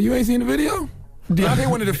you? Oh, you ain't seen the video?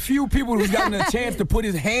 Deontay one of the few people who's gotten a chance to put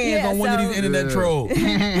his hands on one of these internet trolls.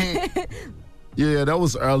 Yeah, that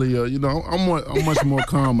was earlier. You know, I'm much more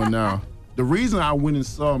calmer now. The reason I went and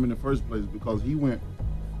saw him in the first place is because he went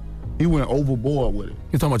overboard with it.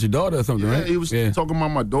 You're talking about your daughter or something, right? He was talking about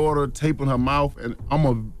my daughter, taping her mouth, and I'm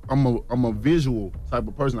a visual type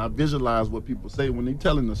of person. I visualize what people say when they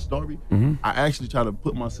telling the story. I actually try to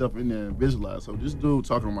put myself in there and visualize. So this dude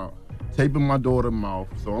talking about taping my daughter's mouth.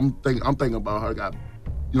 So I'm thinking about her got,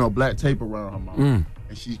 black tape around her mouth,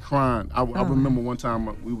 and she's crying. I remember one time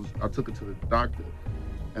I took her to the doctor.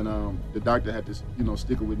 And the doctor had to,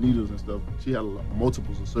 stick her with needles and stuff. She had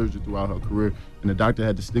multiples of surgery throughout her career, and the doctor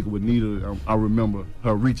had to stick her with needles. I remember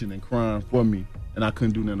her reaching and crying for me, and I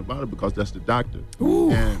couldn't do nothing about it because that's the doctor.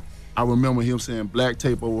 Ooh. And I remember him saying black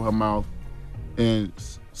tape over her mouth, and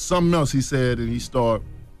something else he said, and he started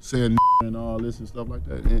saying and all this and stuff like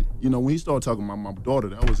that. And when he started talking about my daughter,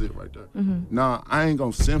 that was it right there. Nah, I ain't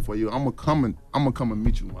gonna send for you. I'm gonna come and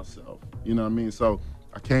meet you myself. You know what I mean? So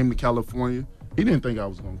I came to California. He didn't think I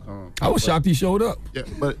was going to come. I was shocked he showed up. Yeah,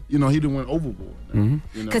 but, he didn't went overboard.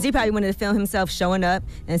 Because he probably wanted to film himself showing up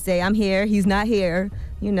and say, I'm here, he's not here,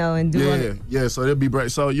 and doing it. Yeah, so it'd be bright.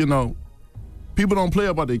 So, people don't play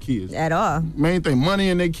about their kids. At all. Main thing, money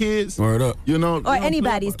and their kids. Word up. Or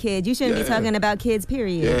anybody's kid. You shouldn't be talking about kids,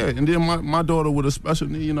 period. Yeah, and then my daughter with a special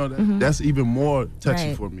need, that's even more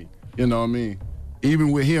touchy for me. You know what I mean?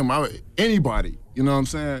 Even with him, anybody, you know what I'm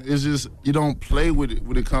saying? It's just, you don't play with it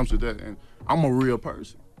when it comes to that. And I'm a real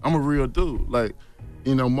person. I'm a real dude. Like,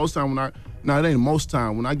 most time it ain't most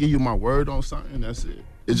time. When I give you my word on something, that's it.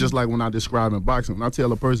 It's just like when I describe in boxing. When I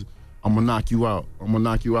tell a person, I'm going to knock you out. I'm going to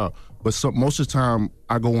knock you out. But most of the time,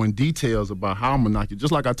 I go in details about how I'm going to knock you.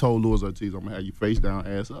 Just like I told Luis Ortiz, I'm going to have you face down,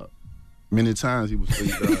 ass up. Many times he was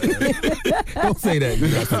face down. Don't say that.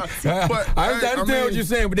 I understand what you're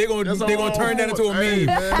saying, but they're gonna turn that into a meme.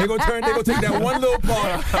 They're gonna take that one little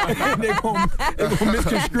part and they're gonna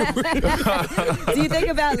misconstrue it. Do you think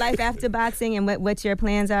about life after boxing and what your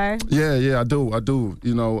plans are? Yeah, I do. I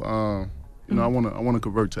want to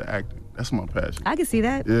convert to acting. That's my passion. I can see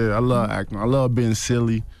that. Yeah, I love acting. I love being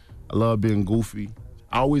silly. I love being goofy.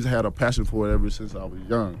 I always had a passion for it ever since I was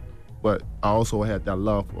young, but I also had that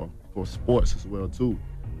love for sports as well too,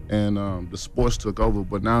 and the sports took over.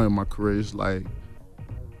 But now in my career, it's like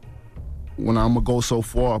when I'm gonna go so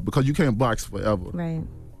far because you can't box forever, right?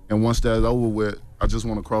 And once that's over with, I just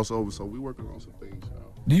want to cross over. So we're working on some things now.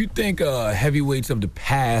 Do you think heavyweights of the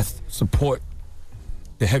past support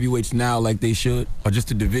the heavyweights now like they should, or just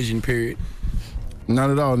the division period?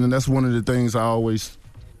 Not at all, and that's one of the things I always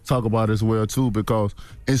talk about as well too, because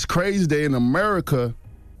it's crazy that in America,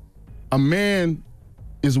 a man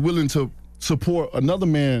is willing to support another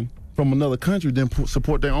man from another country than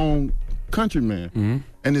support their own countryman.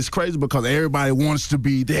 And it's crazy because everybody wants to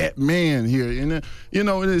be that man here. And,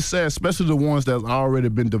 it is sad, especially the ones that's already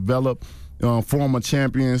been developed, former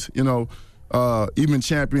champions, even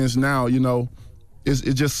champions now, it's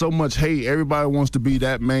just so much hate. Everybody wants to be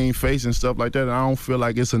that main face and stuff like that. And I don't feel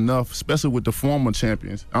like it's enough, especially with the former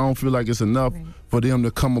champions. I don't feel like it's enough for them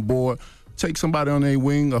to come aboard, take somebody on their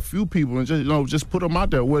wing, a few people, and just put them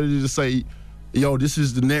out there. Whether they just say, this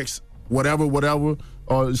is the next whatever,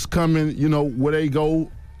 or it's coming, where they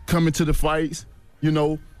go, coming to the fights,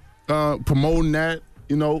 promoting that,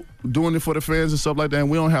 doing it for the fans and stuff like that. And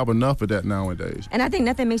we don't have enough of that nowadays. And I think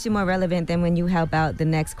nothing makes you more relevant than when you help out the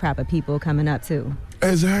next crop of people coming up too.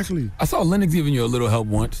 Exactly. I saw Lennox giving you a little help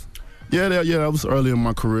once. Yeah, that was early in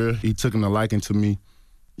my career. He took a liking to me.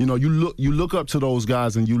 You look up to those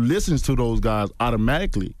guys and you listen to those guys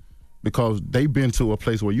automatically because they've been to a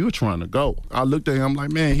place where you're trying to go. I looked at him, I'm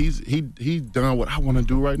like, man, he's done what I want to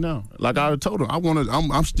do right now. Like I told him,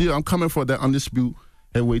 I'm coming for that undisputed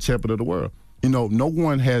heavyweight champion of the world. No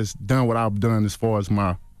one has done what I've done as far as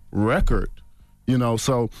my record.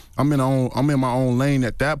 So I'm in my own lane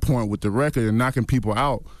at that point with the record and knocking people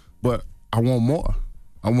out. But I want more.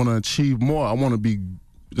 I want to achieve more. I want to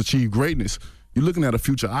achieve greatness. You're looking at a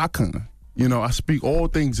future icon. I speak all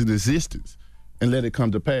things in existence and let it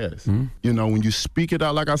come to pass. When you speak it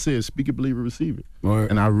out, like I said, speak it, believe it, receive it. Right.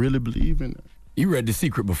 And I really believe in that. You read The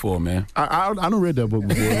Secret before, man. I done read that book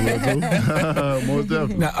before. Most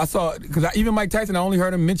definitely. Now, I saw, because even Mike Tyson, I only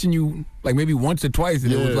heard him mention you like maybe once or twice.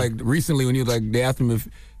 And it was like recently when he was like, they asked him if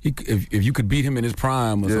you could beat him in his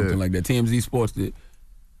prime or something like that. TMZ Sports did.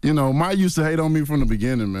 You know, Mike used to hate on me from the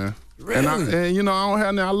beginning, man. Really? And you know, I don't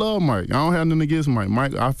have nothing. I love Mike. I don't have nothing against Mike.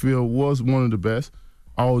 Mike, I feel, was one of the best.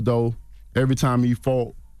 Although every time he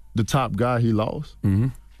fought the top guy, he lost. Mm-hmm.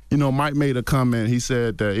 You know, Mike made a comment. He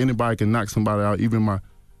said that anybody can knock somebody out, even my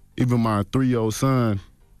 3-year-old son.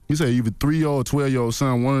 He said either 3-year-old, 12-year-old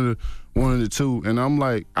son, one of the two. And I'm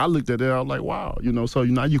like, I looked at that, I was like, wow. You know, so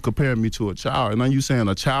now you compare me to a child. And now you saying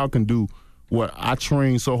a child can do what I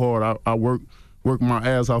train so hard. I work my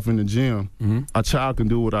ass off in the gym. Mm-hmm. A child can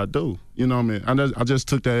do what I do. You know what I mean? I just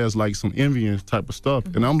took that as like some envying type of stuff.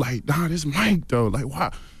 And I'm like, nah, this Mike though. Like,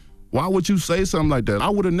 why would you say something like that? I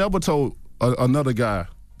would have never told another guy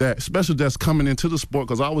that, especially that's coming into the sport,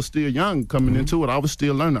 because I was still young coming into it. I was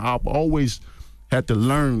still learning. I've always had to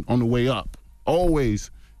learn on the way up. Always,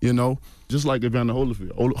 you know. Just like Evander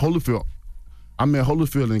Holyfield. I met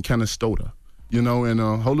Holyfield in Canastota, you know, and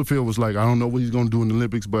Holyfield was like, I don't know what he's going to do in the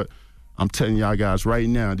Olympics, but I'm telling y'all guys right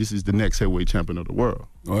now, this is the next heavyweight champion of the world.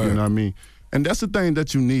 Right. You know what I mean? And that's the thing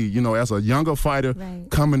that you need, you know, as a younger fighter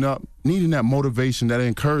coming up, needing that motivation, that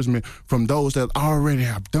encouragement from those that already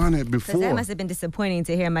have done it before. Because that must have been disappointing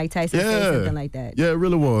to hear Mike Tyson say something like that. Yeah, it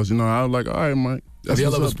really was. You know, I was like, all right, Mike. Have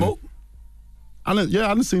y'all ever spoke? I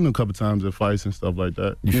done seen him a couple times at fights and stuff like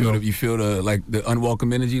that. You feel the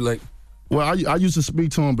unwelcome energy, like? Well, I used to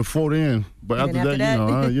speak to him before then, but after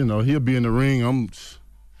that, you know, he'll be in the ring.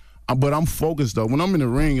 But I'm focused though. When I'm in the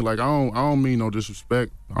ring, like I don't mean no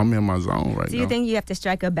disrespect. I'm in my zone right now. Do you think you have to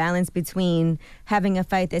strike a balance between having a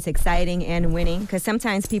fight that's exciting and winning? Because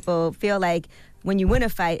sometimes people feel like when you win a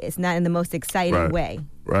fight, it's not in the most exciting way.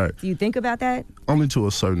 Right. Do you think about that? Only to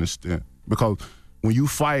a certain extent, because when you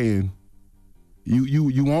fighting,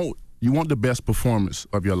 you want the best performance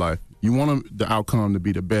of your life. You want the outcome to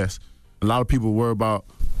be the best. A lot of people worry about,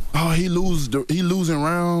 oh, he losing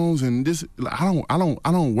rounds and this. I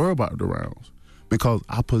don't worry about the rounds, because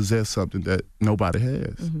I possess something that nobody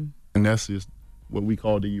has, and that's just what we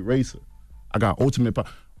call the eraser. I got ultimate power.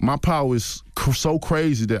 My power is so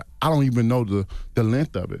crazy that I don't even know the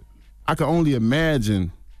length of it. I can only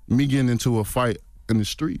imagine me getting into a fight in the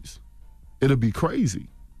streets. It'll be crazy.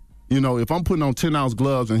 You know, if I'm putting on 10-ounce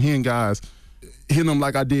gloves and hitting guys, hitting them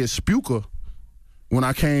like I did Spuka when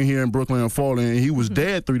I came here in Brooklyn and falling, and he was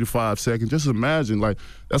dead 3 to 5 seconds. Just imagine, like,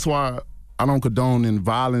 that's why I don't condone in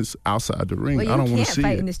violence outside the ring. Well, I don't want to see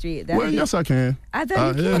fight it. in the street. Well, yes, I can. I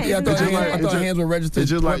thought you can. Yeah, I thought hands were registered.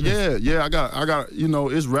 It's just like, I got, you know,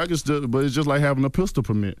 it's registered, but it's just like having a pistol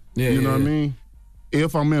permit. Yeah, you know what I mean?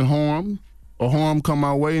 If I'm in harm, or harm come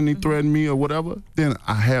my way and he threaten me or whatever, then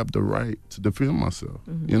I have the right to defend myself.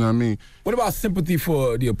 You know what I mean? What about sympathy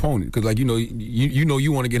for the opponent? Because, like, you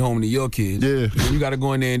want to get home to your kids. Yeah. You got to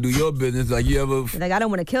go in there and do your business. Like, you ever I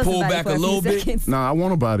don't want to kill pull somebody back for a little bit? seconds. Nah, I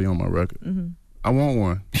want a body on my record. I want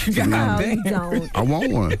one. No, you don't. I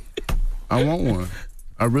want one. I want one.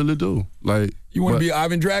 I really do. Like, you want to be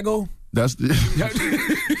Ivan Drago? That's the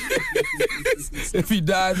If he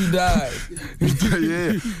dies, he dies.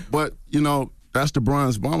 Yeah, but you know, that's the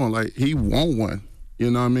bronze bomber. Like, he want one.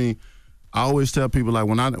 You know what I mean? I always tell people, like,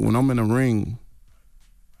 when I'm in the ring,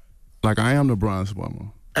 like, I am the bronze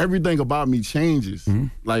bomber. Everything about me changes.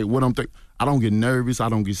 Like, what I'm thinking. I don't get nervous. I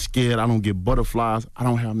don't get scared. I don't get butterflies. I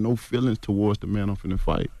don't have no feelings towards the man I'm finna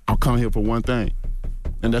fight. I'll come here for one thing,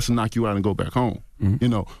 and that's to knock you out and go back home. You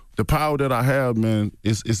know, the power that I have, man,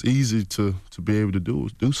 it's easy to be able to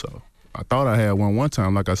do so. I thought I had one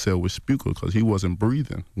time, like I said, with Spuka, because he wasn't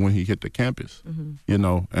breathing when he hit the campus. You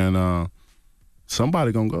know, and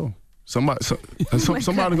somebody gonna go. Somebody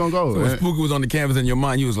gonna go. So when Spuka was on the canvas in your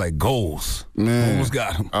mind, you was like, goals. Man, almost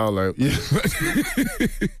got him. I was like,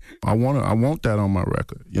 yeah. I want that on my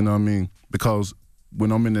record. You know what I mean? Because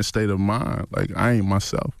when I'm in this state of mind, like, I ain't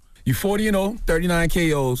myself. You 40-0, 39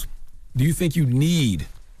 KOs. Do you think you need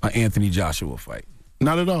an Anthony Joshua fight?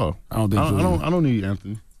 Not at all. I don't think so. I don't need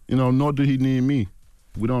Anthony. You know, nor do he need me.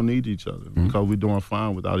 We don't need each other because we're doing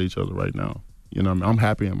fine without each other right now. You know what I mean? I'm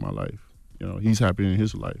happy in my life. You know, he's happy in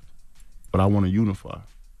his life. But I want to unify.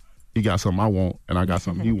 He got something I want, and I got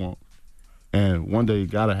something he wants. And one day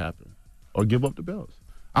it got to happen. Or give up the belts.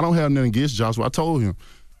 I don't have nothing against Joshua. I told him,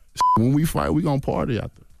 when we fight, we going to party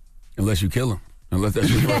after. Unless you kill him. Unless that's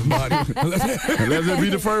your first body. Unless it be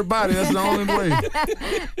the first body. That's the only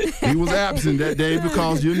way. He was absent that day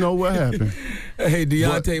because you know what happened. Hey,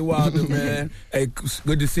 Deontay Wilder, man. Hey,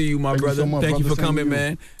 good to see you, my Thank you brother. so much, Thank you brother. for Same coming, to you.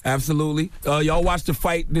 man. Absolutely. Y'all watch the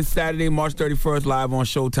fight this Saturday, March 31st, live on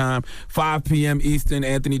Showtime, 5 p.m. Eastern.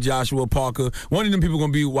 Anthony Joshua Parker. One of them people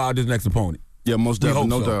going to be Wilder's next opponent. Yeah, most We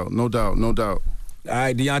definitely. hope so. No doubt. All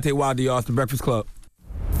right, Deontay Wilder, y'all. It's the Breakfast Club.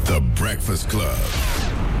 The Breakfast Club.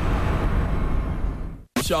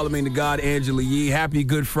 Charlamagne the God, Angela Yee. Happy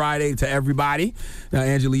Good Friday to everybody. Now,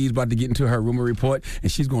 Angela Yee's about to get into her rumor report,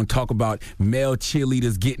 and she's going to talk about male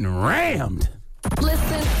cheerleaders getting rammed.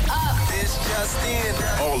 Listen up. This just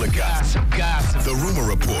in. All the gossip. The Rumor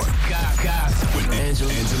Report. Gossip. With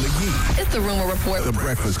Angela Yee. It's the Rumor Report. The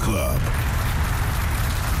Breakfast Club.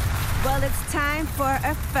 Well, it's time for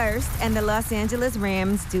a first, and the Los Angeles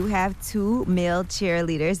Rams do have 2 male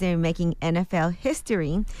cheerleaders. They're making NFL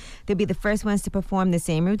history. They'll be the first ones to perform the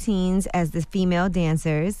same routines as the female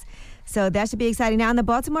dancers. So that should be exciting. Now, on the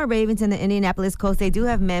Baltimore Ravens and the Indianapolis Colts, they do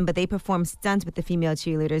have men, but they perform stunts with the female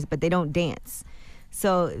cheerleaders, but they don't dance.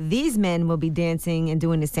 So these men will be dancing and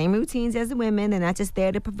doing the same routines as the women. They're not just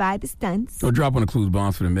there to provide the stunts. Go drop on the clues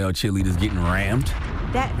bombs for the male cheerleaders getting rammed.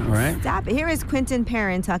 All right. Stop it. Here is Quentin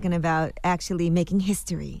Perrin talking about actually making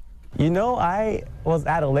history. You know, I was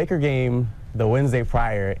at a Laker game the Wednesday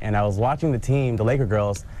prior, and I was watching the team, the Laker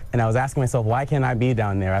girls, and I was asking myself, why can't I be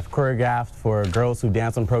down there? I've choreographed for girls who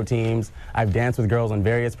dance on pro teams. I've danced with girls on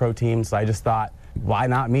various pro teams, so I just thought, why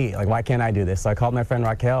not me? Like, why can't I do this? So I called my friend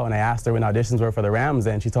Raquel, and I asked her when auditions were for the Rams,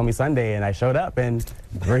 and she told me Sunday, and I showed up, and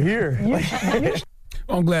we're here.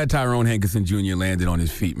 I'm glad Tyrone Hankerson Jr. landed on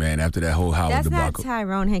his feet, man, after that whole Howard That's debacle. not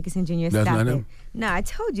Tyrone Hankerson Jr. That's Stop not it. him? No, I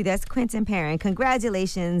told you that's Quentin Perrin.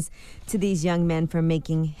 Congratulations to these young men for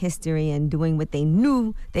making history and doing what they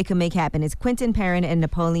knew they could make happen. It's Quentin Perrin and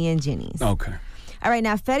Napoleon Jennings. Okay. All right,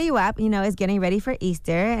 now Fetty Wap, is getting ready for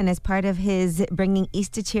Easter, and as part of his bringing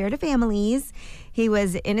Easter cheer to families, he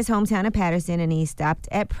was in his hometown of Patterson, and he stopped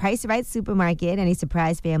at Price Right Supermarket, and he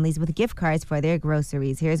surprised families with gift cards for their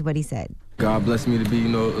groceries. Here's what he said. God blessed me to be, a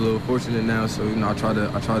little fortunate now. So, I try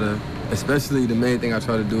to, especially the main thing I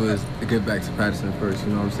try to do is to give back to Patterson first.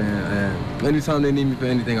 You know what I'm saying? And anytime they need me for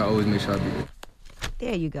anything, I always make sure I be there.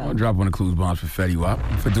 There you go. I'll drop on the clues bombs for Fetty Wap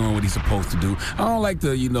for doing what he's supposed to do. I don't like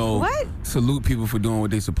to, What? salute people for doing what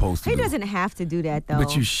they're supposed to He do. doesn't have to do that, though.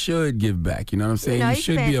 But you should give back. You know what I'm saying? No, you he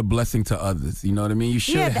should spent- be a blessing to others. You know what I mean? You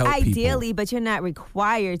should help ideally, people. but you're not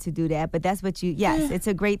required to do that. But that's what it's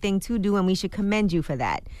a great thing to do, and we should commend you for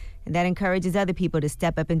that. And that encourages other people to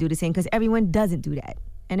step up and do the same, because everyone doesn't do that.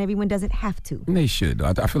 And everyone doesn't have to. They should. Though.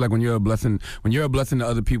 I feel like when you're a blessing to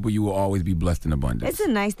other people, you will always be blessed in abundance. It's a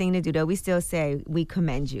nice thing to do, though. We still say we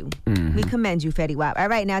commend you. Mhm. We commend you, Fetty Wap. All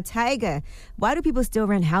right, now Tyga. Why do people still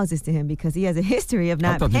rent houses to him? Because he has a history of I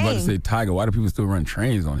not thought you were about to paying. say Tiger. Why do people still run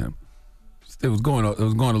trains on him? It was going a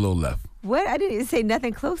little left. What? I didn't say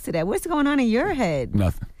nothing close to that. What's going on in your head?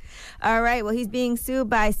 Nothing. All right, well, he's being sued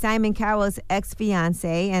by Simon Cowell's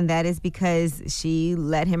ex-fiancée, and that is because she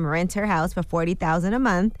let him rent her house for $40,000 a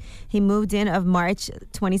month. He moved in of March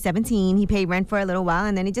 2017. He paid rent for a little while,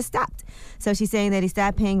 and then he just stopped. So she's saying that he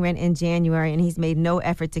stopped paying rent in January, and he's made no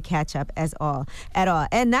effort to catch up at all.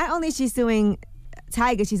 And not only is she suing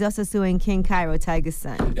Tyga, she's also suing King Cairo, Tyga's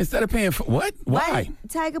son. Instead of paying for what? Why?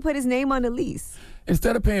 Tyga put his name on the lease.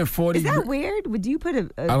 Instead of paying 40, Is that weird? Would you put a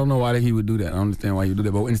I don't know why he would do that. I don't understand why he would do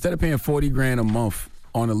that. But instead of paying $40,000 a month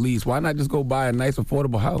on a lease, why not just go buy a nice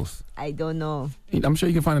affordable house? I don't know. I'm sure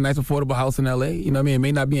you can find a nice affordable house in LA. You know what I mean? It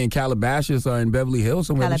may not be in Calabasas or in Beverly Hills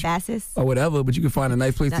somewhere. Calabasas? Or whatever, but you can find a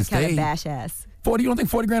nice place Not to stay. Calabasas. You don't think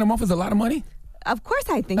 $40,000 a month is a lot of money? Of course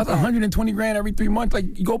I think That's that. $120,000 every 3 months.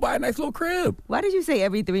 Like, you go buy a nice little crib. Why did you say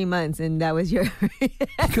every 3 months and that was your...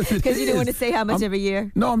 Because you didn't want to say how much every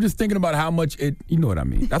year? No, I'm just thinking about how much you know what I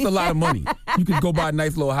mean. That's a lot of money. You could go buy a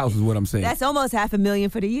nice little house is what I'm saying. That's almost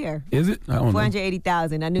 $500,000 for the year. Is it? I don't know.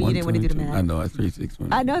 480,000. I knew you didn't want to do the math. I know, that's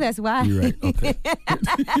 361. I know, that's why. You're right, okay.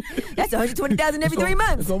 That's $120,000 every 3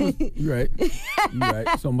 months. You're right. You're right.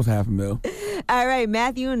 It's almost $500,000. All right,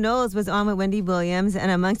 Matthew Knowles was on with Wendy Williams, and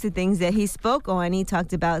amongst the things that he spoke on, he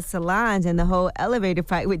talked about Solange and the whole elevator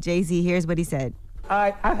fight with Jay-Z. Here's what he said.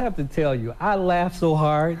 I have to tell you, I laughed so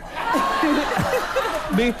hard.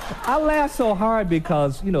 I laughed so hard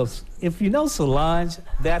because, if you know Solange,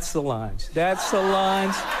 that's Solange. That's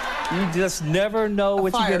Solange. You just never know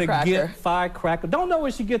what you're going to get. Firecracker. Don't know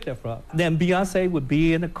where she get that from. Then Beyonce would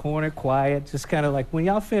be in the corner, quiet, just kind of like, when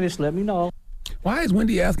y'all finish, let me know. Why is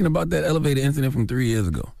Wendy asking about that elevator incident from 3 years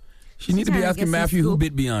ago? She needs to be trying to asking get some Matthew who scoop.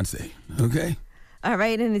 bit Beyonce, okay? All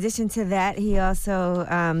right, in addition to that, he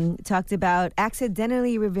also talked about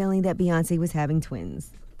accidentally revealing that Beyonce was having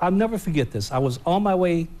twins. I'll never forget this. I was on my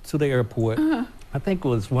way to the airport, I think it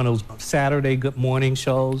was one of those Saturday Good Morning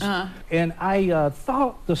shows. And I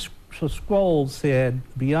thought the scroll said,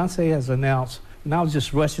 Beyonce has announced, and I was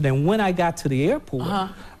just rushing. And when I got to the airport,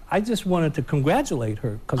 I just wanted to congratulate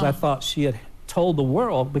her because I thought she had told the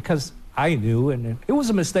world, because I knew, and it was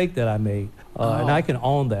a mistake that I made, and I can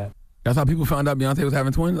own that. That's how people found out Beyonce was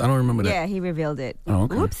having twins? I don't remember that. Yeah, he revealed it. Oh,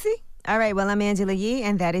 okay. Whoopsie. All right, well, I'm Angela Yee,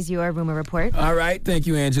 and that is your Rumor Report. All right, thank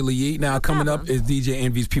you, Angela Yee. Now, coming up is DJ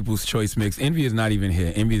Envy's People's Choice Mix. Envy is not even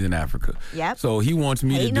here. Envy's in Africa. Yep. So he wants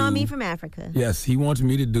me Hating to do... on me from Africa. Yes, he wants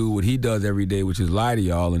me to do what he does every day, which is lie to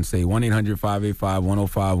y'all and say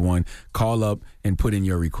 1-800-585-1051. Call up and put in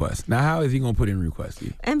your request. Now, how is he going to put in requests?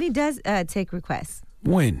 Envy does take requests.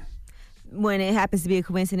 When? When it happens to be a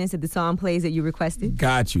coincidence that the song plays that you requested.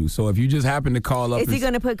 Got you. So if you just happen to call up... Is he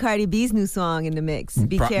going to put Cardi B's new song in the mix?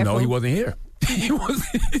 Be careful. No, he wasn't here. He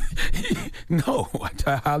wasn't. No,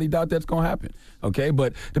 I highly doubt that's going to happen. Okay,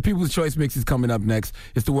 but the People's Choice Mix is coming up next.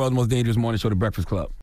 It's the world's most dangerous morning show, The Breakfast Club.